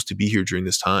chose to be here during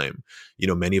this time.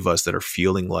 Many of us that are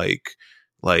feeling like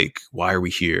why are we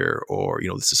here? Or,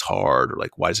 this is hard, or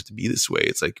like, why does it have to be this way?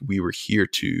 It's like we were here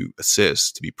to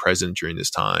assist, to be present during this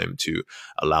time, to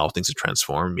allow things to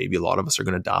transform. Maybe a lot of us are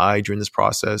going to die during this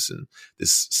process and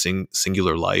this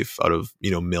singular life out of,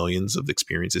 millions of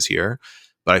experiences here.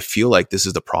 But I feel like this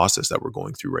is the process that we're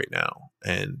going through right now,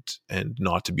 and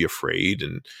not to be afraid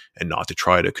and not to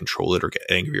try to control it or get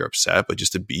angry or upset, but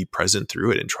just to be present through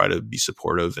it and try to be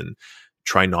supportive and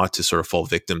try not to sort of fall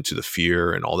victim to the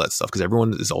fear and all that stuff. Because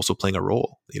everyone is also playing a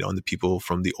role, and the people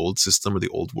from the old system or the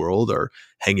old world are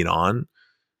hanging on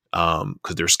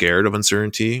because they're scared of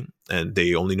uncertainty and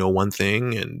they only know one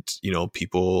thing. And,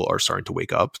 people are starting to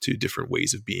wake up to different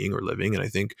ways of being or living. And I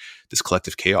think this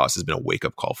collective chaos has been a wake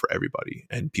up call for everybody.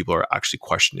 And people are actually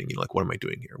questioning, like, what am I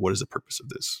doing here? What is the purpose of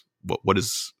this? What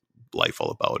is life all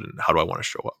about? And how do I want to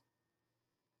show up?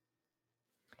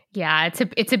 Yeah,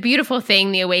 it's a beautiful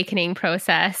thing, the awakening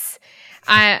process.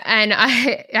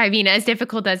 I mean, as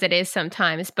difficult as it is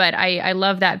sometimes, but I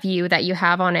love that view that you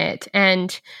have on it.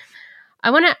 And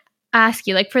I want to ask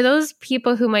you, like, for those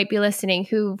people who might be listening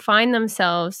who find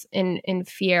themselves in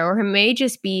fear, or who may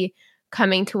just be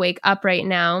coming to wake up right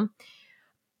now,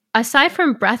 aside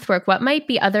from breath work, what might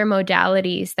be other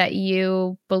modalities that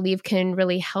you believe can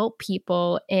really help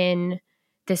people in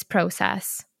this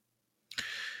process?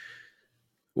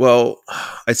 Well,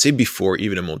 I'd say before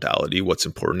even a modality, what's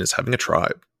important is having a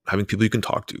tribe, having people you can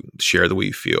talk to, share the way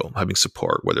you feel, having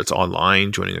support, whether it's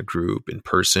online, joining a group, in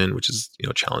person, which is,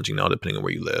 challenging now depending on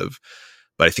where you live.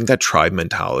 But I think that tribe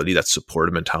mentality, that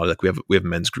supportive mentality, like we have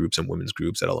men's groups and women's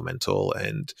groups at Elemental.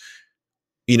 And,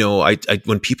 I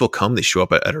when people come, they show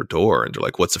up at our door and they're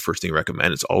like, what's the first thing you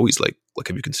recommend? It's always like,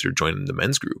 have you considered joining the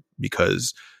men's group?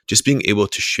 Because just being able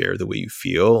to share the way you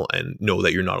feel and know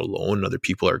that you're not alone and other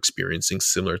people are experiencing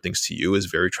similar things to you is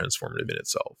very transformative in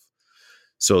itself.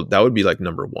 So that would be like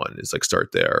number one, is like start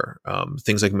there.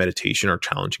 Things like meditation are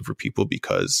challenging for people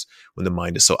because when the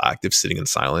mind is so active, sitting in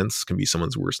silence can be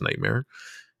someone's worst nightmare.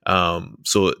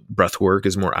 So breath work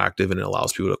is more active and it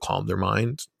allows people to calm their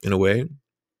mind in a way.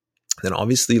 Then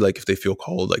obviously, like if they feel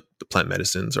called, like the plant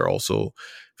medicines are also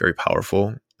very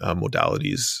powerful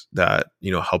modalities that,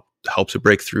 help to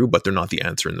break through, but they're not the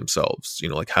answer in themselves.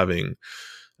 Like having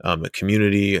a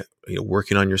community,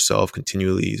 working on yourself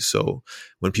continually. So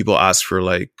when people ask for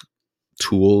like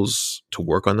tools to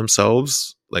work on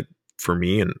themselves, like for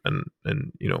me and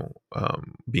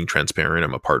being transparent,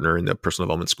 I'm a partner in the personal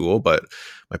development school, but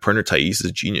my partner Thais is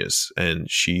a genius,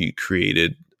 and she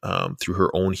created through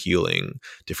her own healing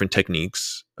different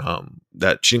techniques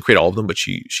that she didn't create all of them, but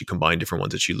she combined different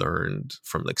ones that she learned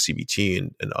from like CBT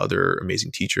and other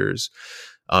amazing teachers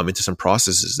into some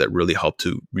processes that really helped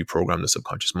to reprogram the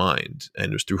subconscious mind.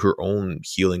 And it was through her own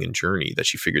healing and journey that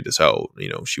she figured this out.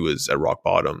 She was at rock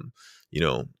bottom,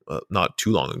 not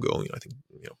too long ago, I think,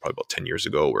 probably about 10 years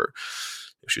ago, where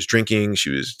she was drinking, she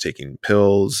was taking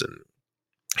pills and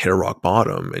hit a rock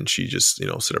bottom. And she just,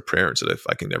 said a prayer and said, if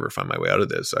I can never find my way out of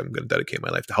this, I'm going to dedicate my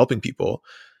life to helping people.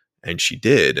 And she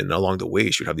did. And along the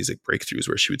way, she would have these like breakthroughs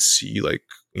where she would see like,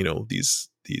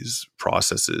 these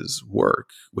processes work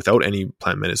without any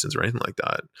plant medicines or anything like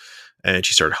that. And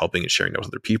she started helping and sharing that with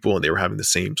other people, and they were having the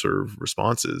same sort of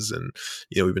responses. And,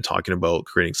 we've been talking about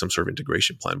creating some sort of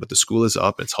integration plan, but the school is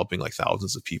up and it's helping like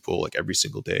thousands of people like every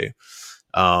single day.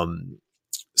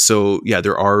 So yeah,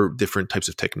 there are different types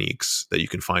of techniques that you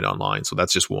can find online. So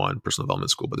that's just one personal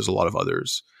development school, but there's a lot of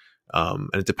others. And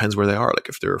it depends where they are. Like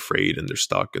if they're afraid and they're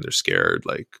stuck and they're scared,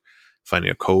 like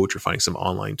finding a coach or finding some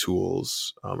online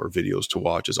tools or videos to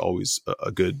watch is always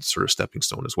a good sort of stepping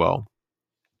stone as well.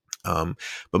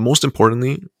 But most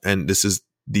importantly, and this is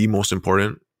the most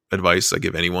important advice I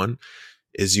give anyone,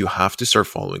 is you have to start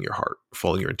following your heart,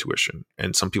 following your intuition.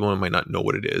 And some people might not know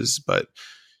what it is, but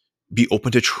be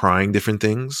open to trying different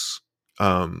things.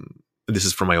 This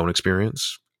is from my own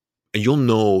experience. And you'll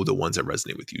know the ones that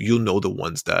resonate with you. You'll know the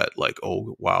ones that like,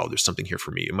 oh, wow, there's something here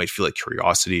for me. It might feel like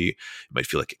curiosity. It might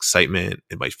feel like excitement.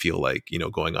 It might feel like,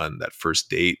 going on that first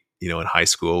date, in high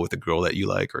school with a girl that you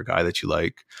like or a guy that you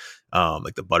like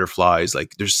the butterflies.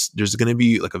 Like there's going to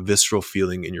be like a visceral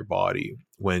feeling in your body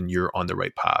when you're on the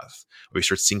right path, or you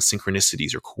start seeing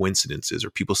synchronicities or coincidences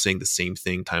or people saying the same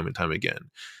thing time and time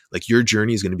again. Like your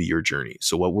journey is going to be your journey.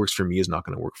 So what works for me is not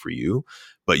going to work for you,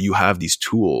 but you have these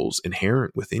tools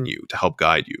inherent within you to help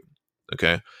guide you.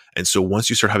 Okay. And so once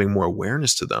you start having more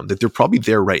awareness to them, that they're probably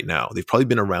there right now. They've probably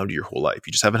been around you your whole life.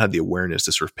 You just haven't had the awareness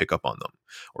to sort of pick up on them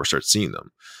or start seeing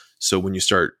them. So when you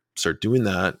start doing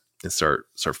that and start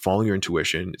following your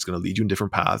intuition, it's going to lead you in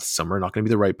different paths. Some are not going to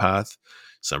be the right path.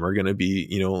 Some are going to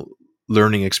be,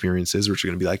 learning experiences, which are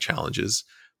going to be like challenges,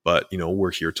 but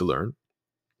we're here to learn.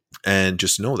 And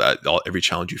just know that every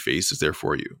challenge you face is there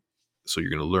for you. So you're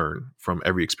going to learn from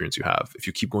every experience you have. If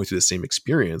you keep going through the same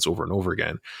experience over and over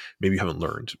again, maybe you haven't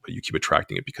learned, but you keep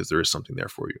attracting it because there is something there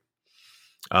for you.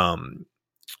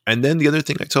 And then the other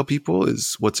thing I tell people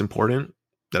is what's important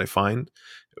that I find,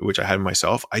 which I had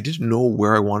myself, I didn't know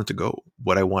where I wanted to go,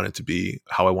 what I wanted to be,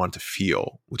 how I wanted to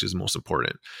feel, which is most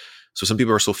important. So some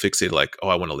people are so fixated like, oh,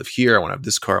 I want to live here. I want to have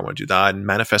this car. I want to do that. And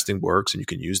manifesting works and you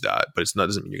can use that, but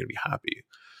doesn't mean you're going to be happy.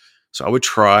 So I would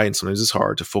try, and sometimes it's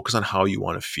hard, to focus on how you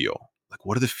want to feel. Like,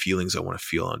 what are the feelings I want to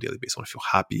feel on a daily basis? I want to feel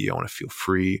happy. I want to feel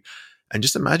free. And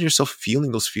just imagine yourself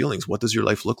feeling those feelings. What does your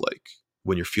life look like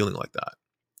when you're feeling like that?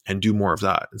 And do more of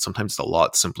that. And sometimes it's a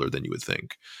lot simpler than you would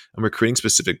think. And we're creating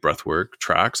specific breathwork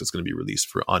tracks that's going to be released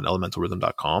on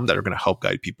elementalrhythm.com that are going to help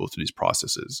guide people through these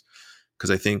processes. Because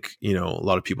I think, a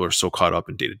lot of people are so caught up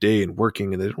in day to day and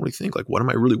working, and they don't really think like, what am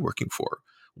I really working for?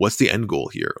 What's the end goal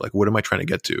here? Like, what am I trying to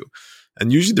get to?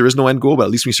 And usually there is no end goal, but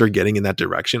at least when you start getting in that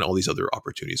direction, all these other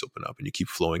opportunities open up and you keep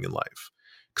flowing in life.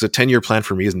 Because a 10-year plan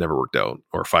for me has never worked out,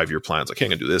 or a 5-year plan. It's like, hey, I'm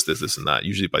going to do this, and that.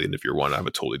 Usually by the end of year one, I have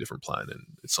a totally different plan and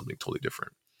it's something totally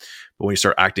different. But when you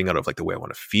start acting out of like the way I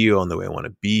want to feel and the way I want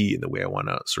to be and the way I want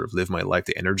to sort of live my life,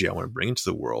 the energy I want to bring into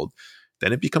the world,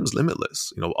 then it becomes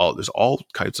limitless. There's all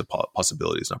kinds of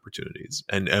possibilities and opportunities.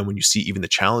 And when you see even the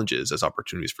challenges as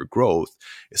opportunities for growth,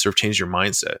 it sort of changes your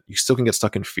mindset. You still can get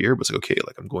stuck in fear, but it's like, okay,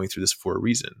 like I'm going through this for a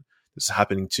reason. This is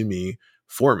happening to me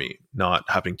for me, not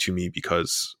happening to me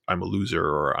because I'm a loser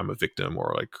or I'm a victim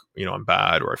or like, I'm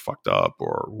bad or I fucked up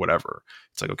or whatever.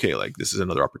 It's like, okay, like this is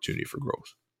another opportunity for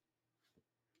growth.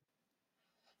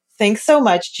 Thanks so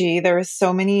much, G. There were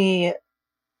so many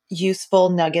useful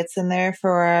nuggets in there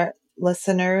for our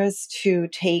listeners to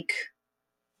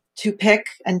pick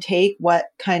and take what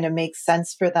kind of makes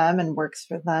sense for them and works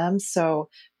for them. So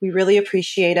we really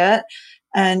appreciate it.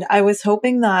 And I was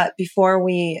hoping that before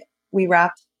we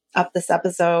wrap up this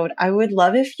episode, I would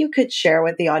love if you could share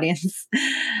with the audience.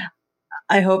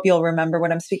 I hope you'll remember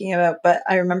what I'm speaking about, but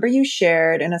I remember you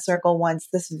shared in a circle once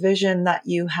this vision that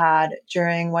you had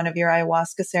during one of your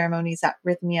ayahuasca ceremonies at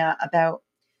Rhythmia about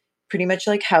pretty much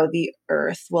like how the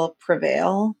earth will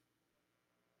prevail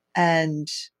and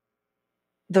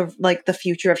the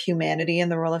future of humanity and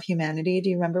the role of humanity. Do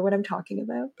you remember what I'm talking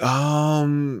about?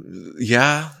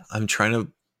 Yeah, I'm trying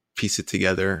to piece it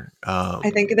together.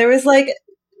 I think there was like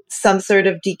some sort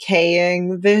of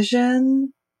decaying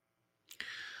vision.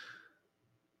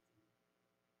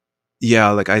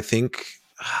 Yeah, like I think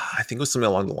it was something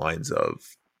along the lines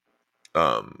of,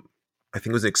 I think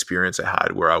it was an experience I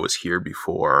had where I was here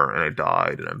before and I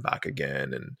died and I'm back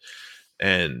again,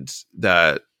 and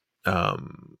that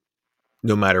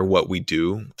no matter what we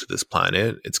do to this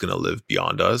planet, it's going to live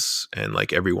beyond us. And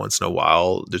like every once in a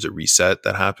while, there's a reset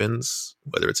that happens,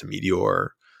 whether it's a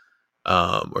meteor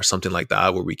or something like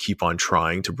that, where we keep on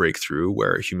trying to break through,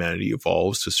 where humanity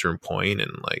evolves to a certain point,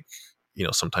 and like,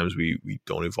 sometimes we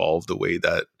don't evolve the way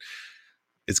that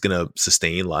it's going to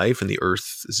sustain life, and the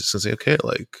earth is just going to say, okay,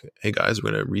 like, hey guys,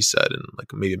 we're going to reset, and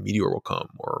like maybe a meteor will come,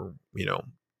 or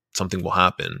something will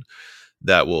happen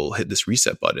that will hit this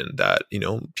reset button, that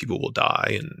people will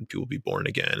die and people will be born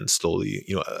again, and slowly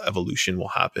evolution will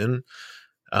happen,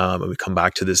 and we come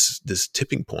back to this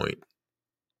tipping point.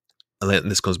 And then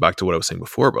this goes back to what I was saying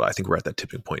before, but I think we're at that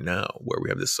tipping point now where we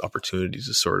have this opportunity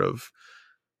to sort of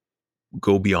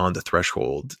go beyond the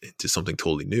threshold into something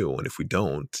totally new. And if we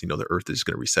don't, the earth is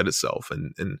going to reset itself.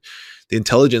 And the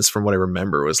intelligence, from what I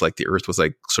remember, was like the earth was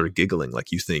like sort of giggling,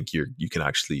 like, you think you can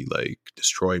actually like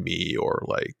destroy me, or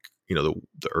like,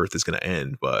 the earth is going to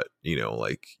end, but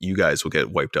like, you guys will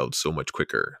get wiped out so much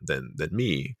quicker than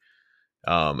me.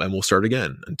 And we'll start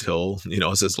again until,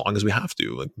 as long as we have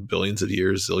to, like billions of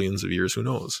years, zillions of years, who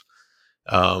knows?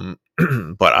 But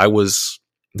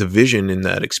the vision in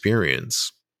that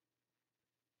experience,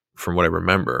 from what I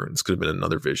remember, this could have been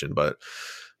another vision, but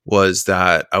was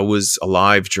that I was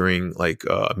alive during like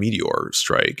a meteor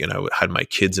strike, and I had my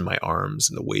kids in my arms,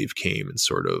 and the wave came and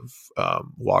sort of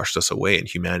washed us away, and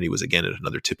humanity was again at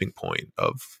another tipping point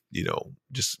of,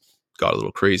 just got a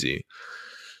little crazy.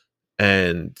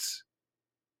 And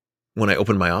when I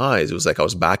opened my eyes, it was like I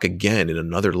was back again in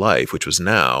another life, which was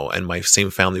now, and my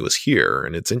same family was here.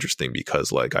 And it's interesting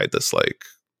because like I had this like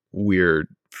weird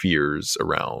fears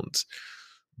around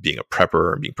being a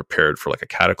prepper and being prepared for like a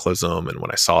cataclysm. And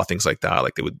when I saw things like that,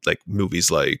 like they would like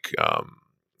movies like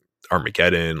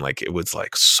Armageddon, like it was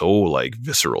like so like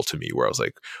visceral to me, where I was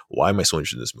like, why am I so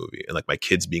interested in this movie? And like my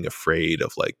kids being afraid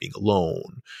of like being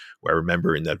alone, where I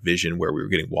remember in that vision where we were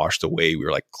getting washed away, we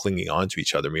were like clinging on to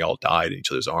each other, and we all died in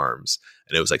each other's arms.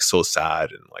 And it was like so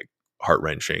sad and like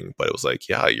heart-wrenching, but it was like,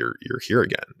 yeah, you're here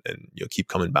again, and you'll keep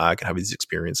coming back and have these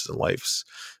experiences in lives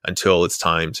until it's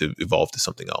time to evolve to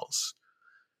something else.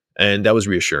 And that was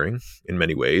reassuring in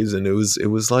many ways. And it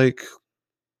was like,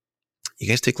 you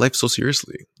guys take life so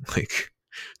seriously. Like,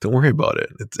 don't worry about it.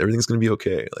 Everything's going to be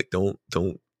okay. Like, don't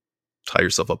tie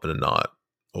yourself up in a knot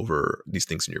over these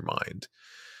things in your mind.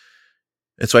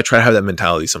 And so I try to have that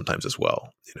mentality sometimes as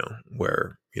well,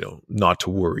 where, not to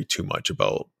worry too much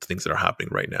about the things that are happening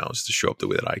right now, just to show up the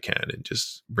way that I can and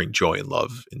just bring joy and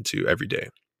love into every day.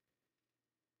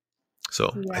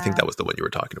 So yeah. I think that was the one you were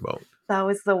talking about. That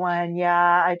was the one. Yeah.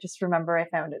 I just remember I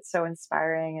found it so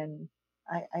inspiring, and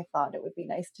I thought it would be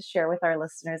nice to share with our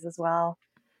listeners as well.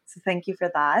 So thank you for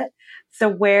that. So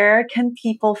where can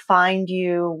people find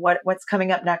you? What's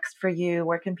coming up next for you?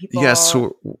 Where can people? Yeah.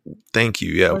 So thank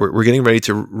you. Yeah. We're getting ready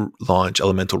to launch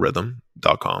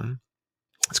elementalrhythm.com.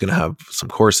 It's going to have some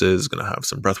courses, going to have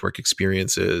some breathwork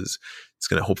experiences. It's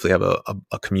going to hopefully have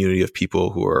a community of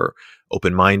people who are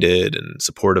open-minded and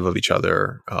supportive of each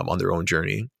other on their own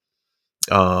journey.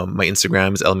 My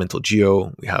Instagram is Elemental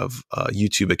Geo. We have a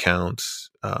YouTube account,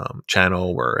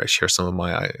 channel where I share some of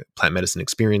my plant medicine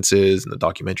experiences and the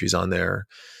documentaries on there.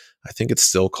 I think it's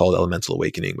still called Elemental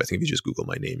Awakening, but I think if you just Google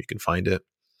my name, you can find it.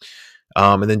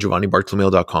 And then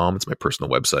GiovanniBartolomeo.com. It's my personal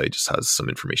website. It just has some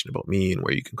information about me and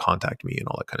where you can contact me and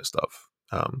all that kind of stuff.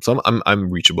 So I'm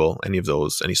reachable. Any of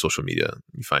those, any social media,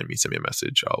 you find me, send me a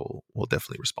message. We'll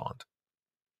definitely respond.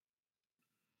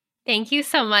 Thank you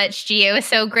so much, G. It was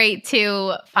so great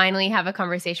to finally have a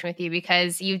conversation with you,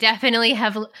 because you definitely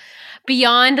have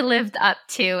beyond lived up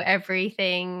to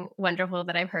everything wonderful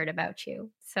that I've heard about you.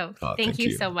 So thank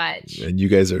you so much. And you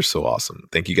guys are so awesome.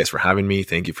 Thank you guys for having me.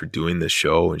 Thank you for doing this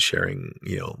show and sharing,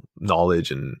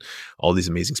 knowledge and all these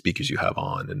amazing speakers you have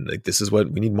on. And like, this is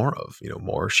what we need more of,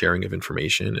 more sharing of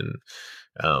information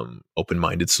and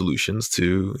open-minded solutions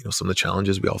to, some of the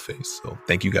challenges we all face. So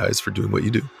thank you guys for doing what you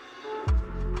do.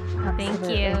 Thank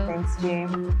you. Thanks,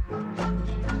 James.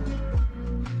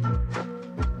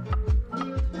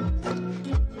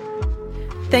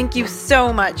 Thank you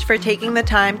so much for taking the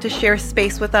time to share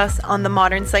space with us on the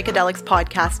Modern Psychedelics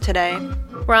podcast today.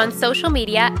 We're on social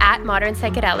media at Modern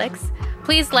Psychedelics.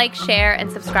 Please like, share,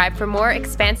 and subscribe for more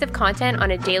expansive content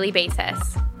on a daily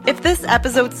basis. If this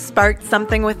episode sparked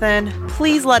something within,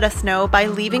 please let us know by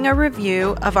leaving a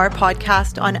review of our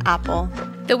podcast on Apple.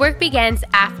 The work begins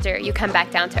after you come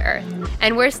back down to earth,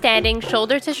 and we're standing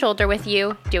shoulder to shoulder with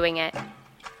you doing it.